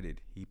branded it.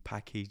 He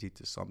packaged it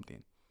to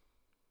something.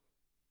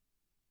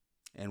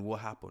 And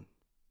what happened?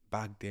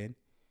 Back then,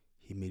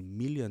 he made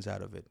millions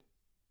out of it.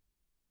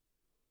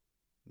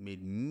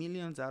 Made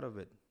millions out of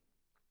it.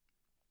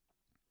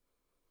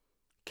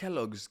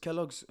 Kellogg's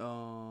cornflakes,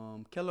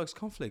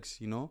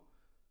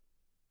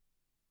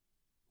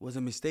 was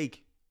a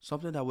mistake.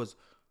 Something that was,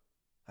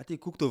 I think,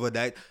 cooked over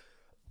that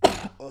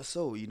or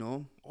so,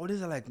 All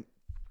these are like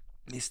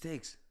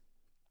mistakes.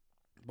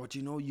 But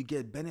you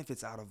get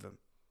benefits out of them.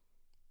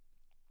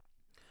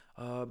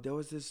 There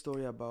was this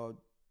story about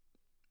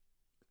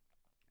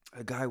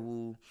a guy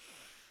who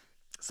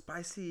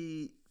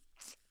spicy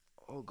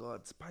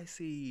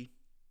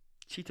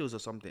Cheetos or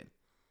something.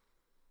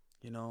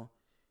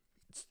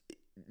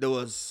 There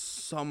was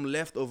some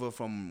leftover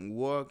from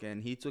work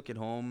and he took it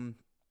home,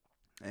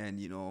 and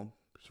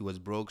he was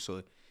broke,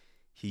 so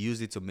he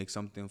used it to make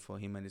something for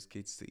him and his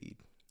kids to eat.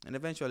 And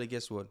eventually,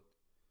 guess what?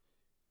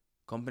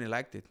 Company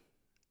liked it,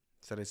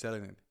 started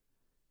selling it.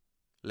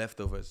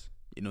 Leftovers.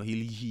 He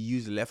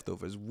used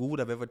leftovers. Who would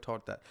have ever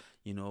thought that,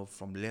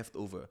 from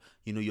leftover,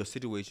 your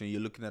situation, you're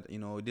looking at,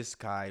 this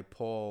guy,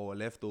 Paul,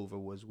 leftover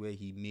was where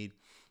he made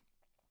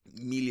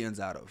millions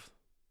out of.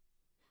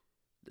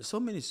 There's so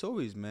many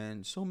stories,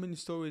 man. So many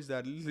stories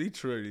that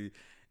literally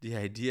the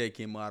idea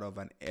came out of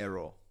an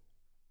error.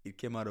 It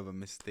came out of a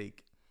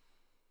mistake.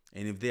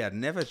 And if they had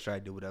never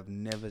tried, they would have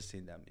never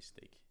seen that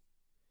mistake.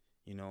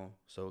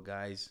 So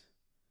guys,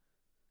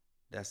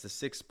 that's the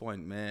 6th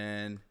point,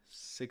 man.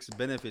 6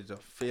 benefits of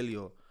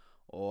failure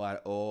or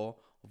of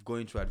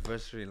going through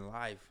adversity in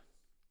life.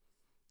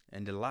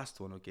 And the last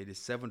one, okay, the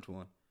 7th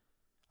one,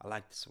 I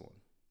like this one.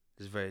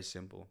 It's very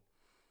simple.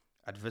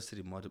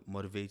 Adversity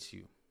motivates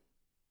you.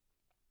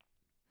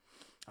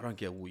 I don't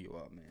care who you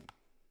are, man.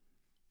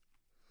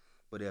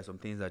 But there are some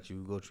things that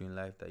you go through in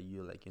life that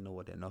you're like,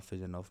 what, enough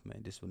is enough,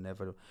 man. This would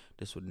never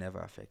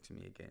affect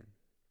me again.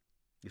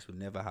 This would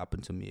never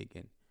happen to me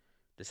again.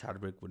 This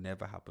heartbreak would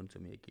never happen to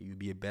me again. You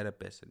be a better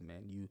person,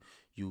 man.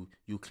 You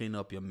clean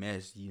up your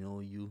mess,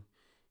 you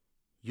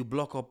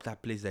block up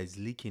that place that is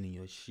leaking in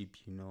your ship,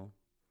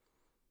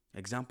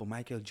 Example,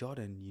 Michael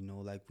Jordan,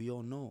 like we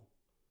all know.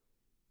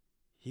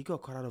 He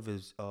got caught out of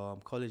his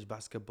college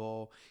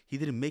basketball. He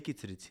didn't make it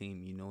to the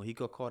team, He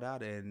got caught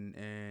out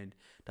and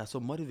that's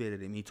what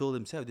motivated him. He told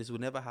himself this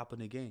would never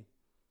happen again.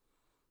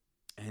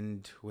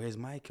 And where's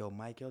Michael?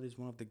 Michael is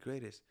one of the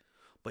greatest.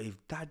 But if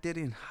that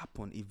didn't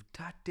happen, he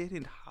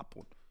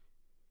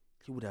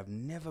would have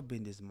never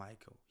been this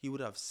Michael. He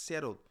would have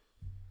settled,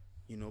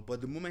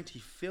 But the moment he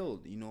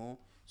failed,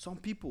 some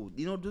people,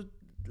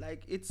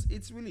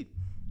 it's really,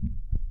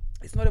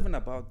 it's not even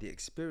about the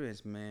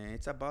experience, man.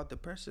 It's about the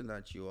person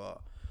that you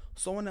are.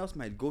 Someone else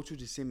might go through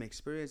the same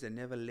experience and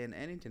never learn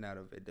anything out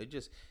of it. They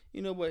just,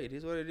 what, it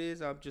is what it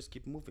is. I'll just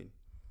keep moving.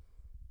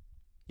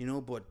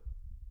 But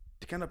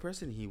the kind of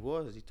person he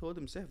was, he told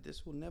himself,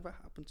 this will never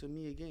happen to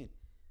me again.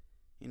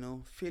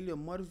 Failure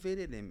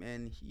motivated him,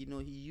 and he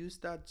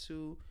used that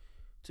to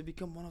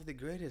become one of the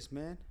greatest,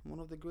 man. One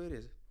of the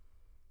greatest.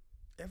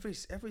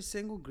 Every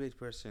single great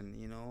person,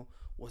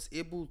 was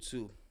able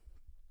to,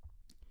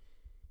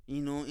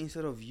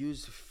 instead of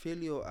use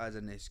failure as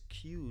an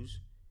excuse,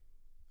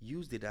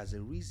 used it as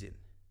a reason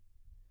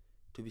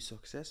to be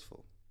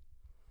successful.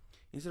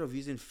 Instead of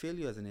using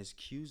failure as an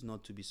excuse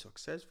not to be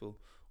successful,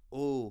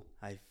 oh,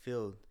 I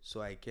failed,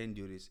 so I can't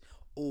do this.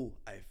 Oh,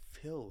 I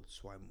failed,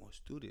 so I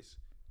must do this.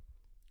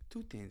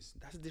 Two things.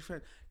 That's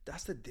different.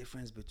 That's the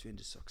difference between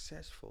the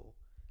successful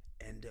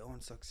and the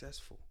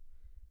unsuccessful.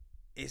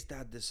 Is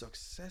that the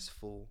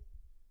successful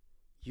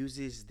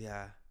uses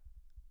their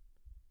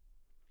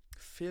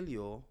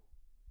failure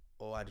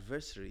or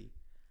adversity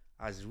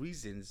as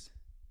reasons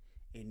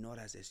and not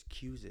as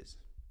excuses.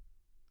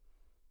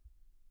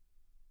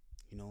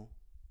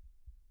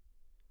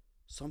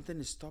 Something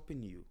is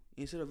stopping you.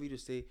 Instead of you to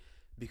say,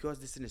 because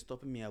this thing is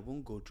stopping me, I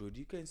won't go through it.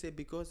 You can say,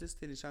 because this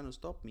thing is trying to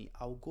stop me,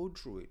 I'll go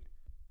through it.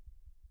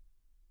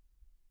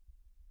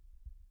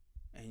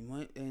 And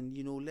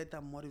let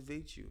that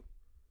motivate you.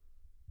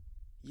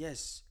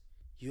 Yes,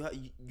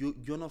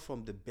 You're not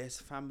from the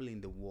best family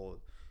in the world.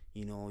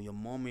 Your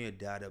mom and your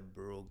dad are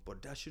broke,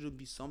 but that shouldn't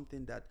be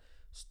something that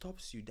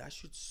stops you. That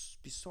should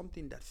be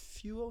something that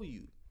fuel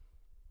you.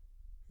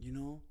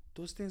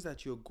 Those things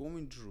that you're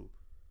going through.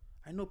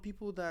 I know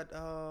people that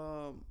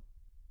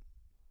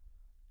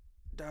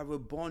were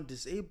born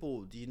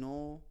disabled. They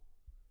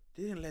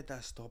didn't let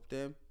that stop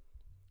them.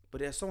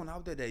 But there's someone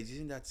out there that is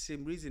using that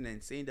same reason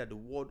and saying that the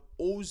world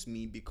owes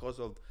me because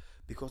of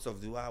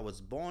the way I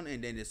was born,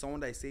 and then there's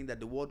someone that is saying that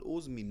the world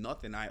owes me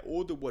nothing. I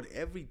owe the world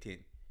everything,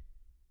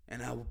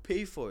 and I will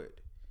pay for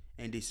it.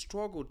 And they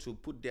struggle to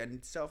put their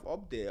self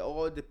up there.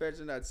 Or the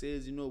person that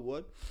says, you know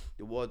what,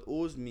 the world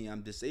owes me,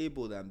 I'm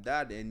disabled, I'm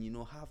that, and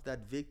have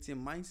that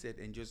victim mindset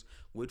and just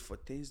wait for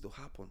things to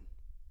happen.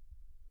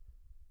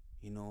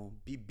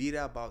 Be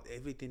bitter about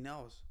everything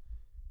else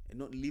and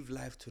not live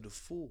life to the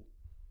full.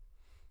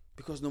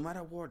 Because no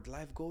matter what,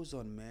 life goes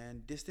on,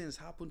 man. These things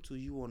happen to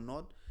you or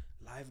not,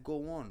 life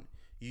go on.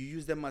 You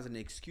use them as an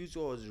excuse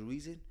or as a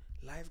reason,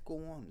 life go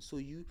on. So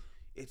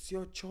it's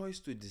your choice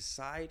to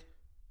decide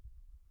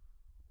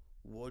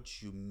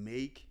what you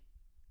make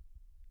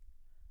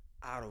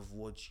out of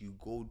what you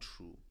go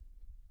through.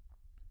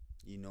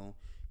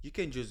 You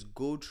can just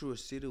go through a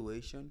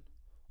situation,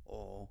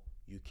 or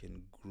you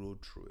can grow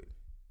through it.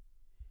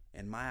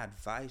 And my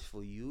advice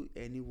for you,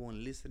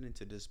 anyone listening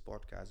to this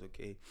podcast,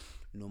 okay,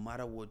 no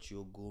matter what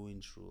you're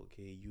going through,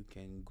 okay, you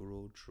can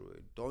grow through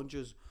it. Don't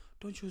just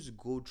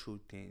go through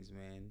things,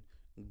 man.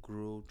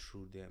 Grow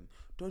through them.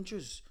 Don't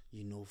just,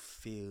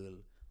 fail.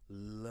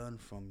 Learn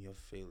from your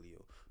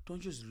failure.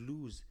 Don't just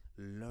lose.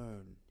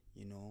 Learn.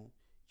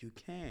 You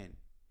can.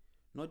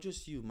 Not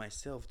just you,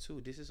 myself too.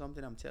 This is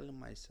something I'm telling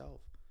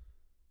myself.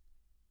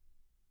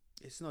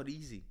 It's not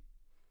easy.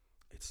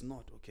 It's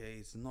not, okay?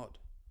 It's not.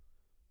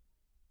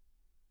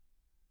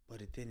 But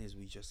the thing is,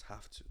 we just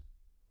have to.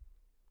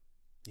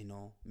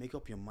 Make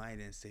up your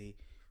mind and say,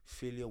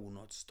 failure will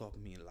not stop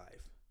me in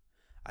life.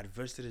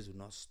 Adversities will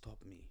not stop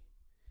me.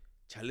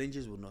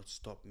 Challenges will not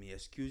stop me.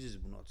 Excuses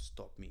will not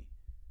stop me.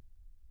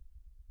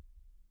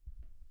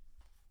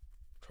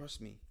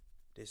 Trust me,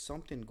 there's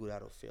something good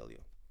out of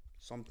failure.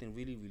 Something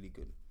really, really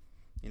good.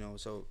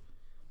 So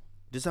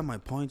these are my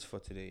points for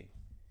today.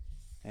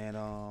 And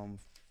I'll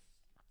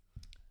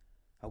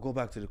go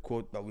back to the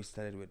quote that we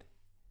started with.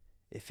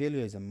 A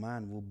failure is a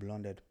man who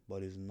blundered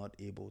but is not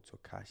able to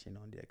cash in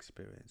on the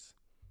experience.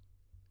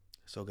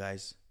 So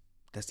guys,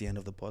 that's the end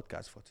of the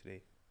podcast for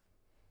today.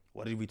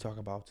 What did we talk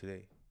about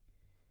today?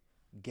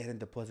 Getting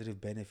the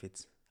positive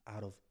benefits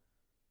out of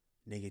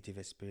negative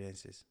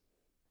experiences.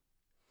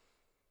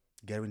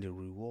 Getting the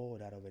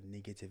reward out of a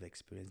negative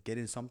experience.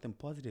 Getting something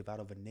positive out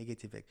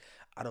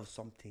of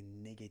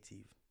something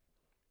negative.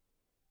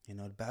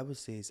 The Bible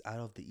says out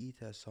of the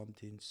ether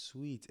something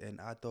sweet, and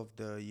out of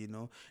the,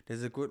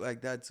 there's a quote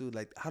like that too,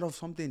 like out of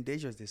something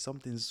dangerous, there's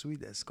something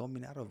sweet that's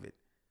coming out of it.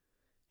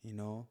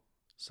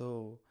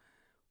 So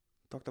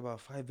talked about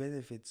 5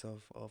 benefits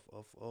of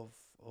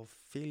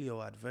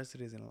failure,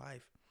 adversities in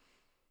life.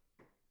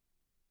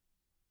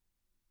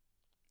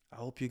 I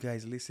hope you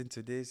guys listen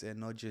to this and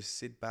not just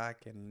sit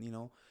back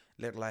and,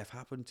 let life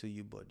happen to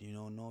you, but,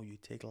 no, you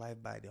take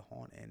life by the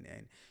horn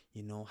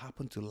and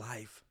happen to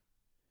life.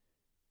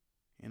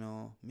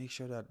 Make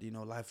sure that,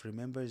 life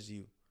remembers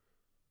you.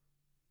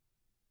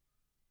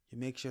 You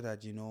make sure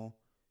that, you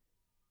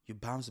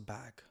bounce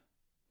back.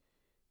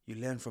 You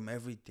learn from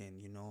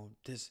everything,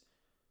 This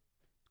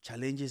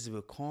challenges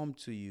will come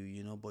to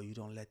you, but you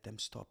don't let them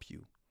stop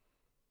you.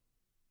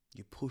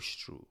 You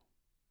push through.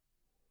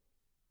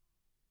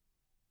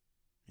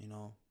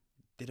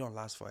 They don't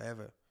last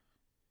forever.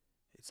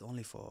 It's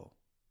only for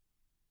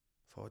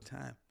a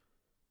time.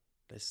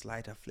 There's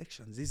light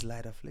afflictions. These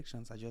light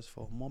afflictions are just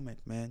for a moment,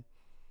 man.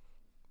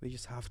 We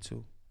just have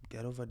to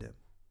get over them.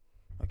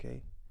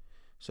 Okay?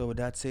 So with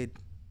that said,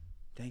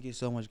 thank you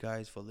so much,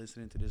 guys, for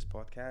listening to this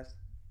podcast.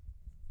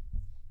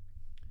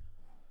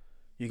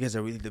 You guys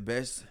are really the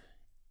best.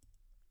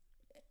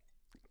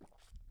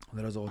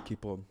 Let us all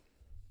keep on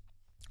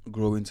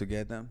growing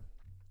together.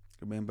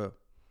 Remember,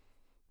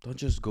 don't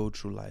just go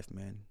through life,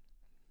 man.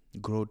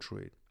 Grow through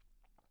it.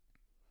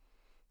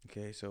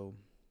 Okay, so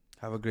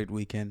have a great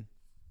weekend.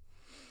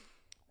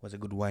 Was a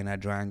good wine I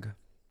drank.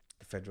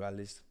 The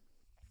Federalist.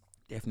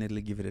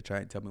 Definitely give it a try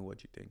and tell me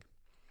what you think.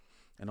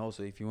 And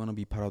also, if you want to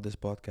be part of this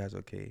podcast,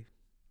 okay,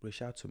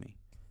 reach out to me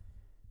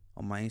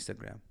on my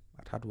Instagram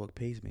at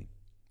HardWorkPaysMe,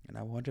 and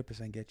I will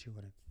 100% get you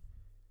on it.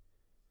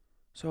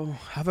 So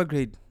have a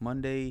great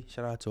Monday.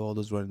 Shout out to all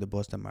those running the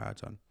Boston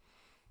Marathon.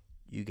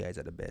 You guys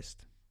are the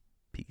best.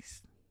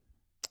 Peace.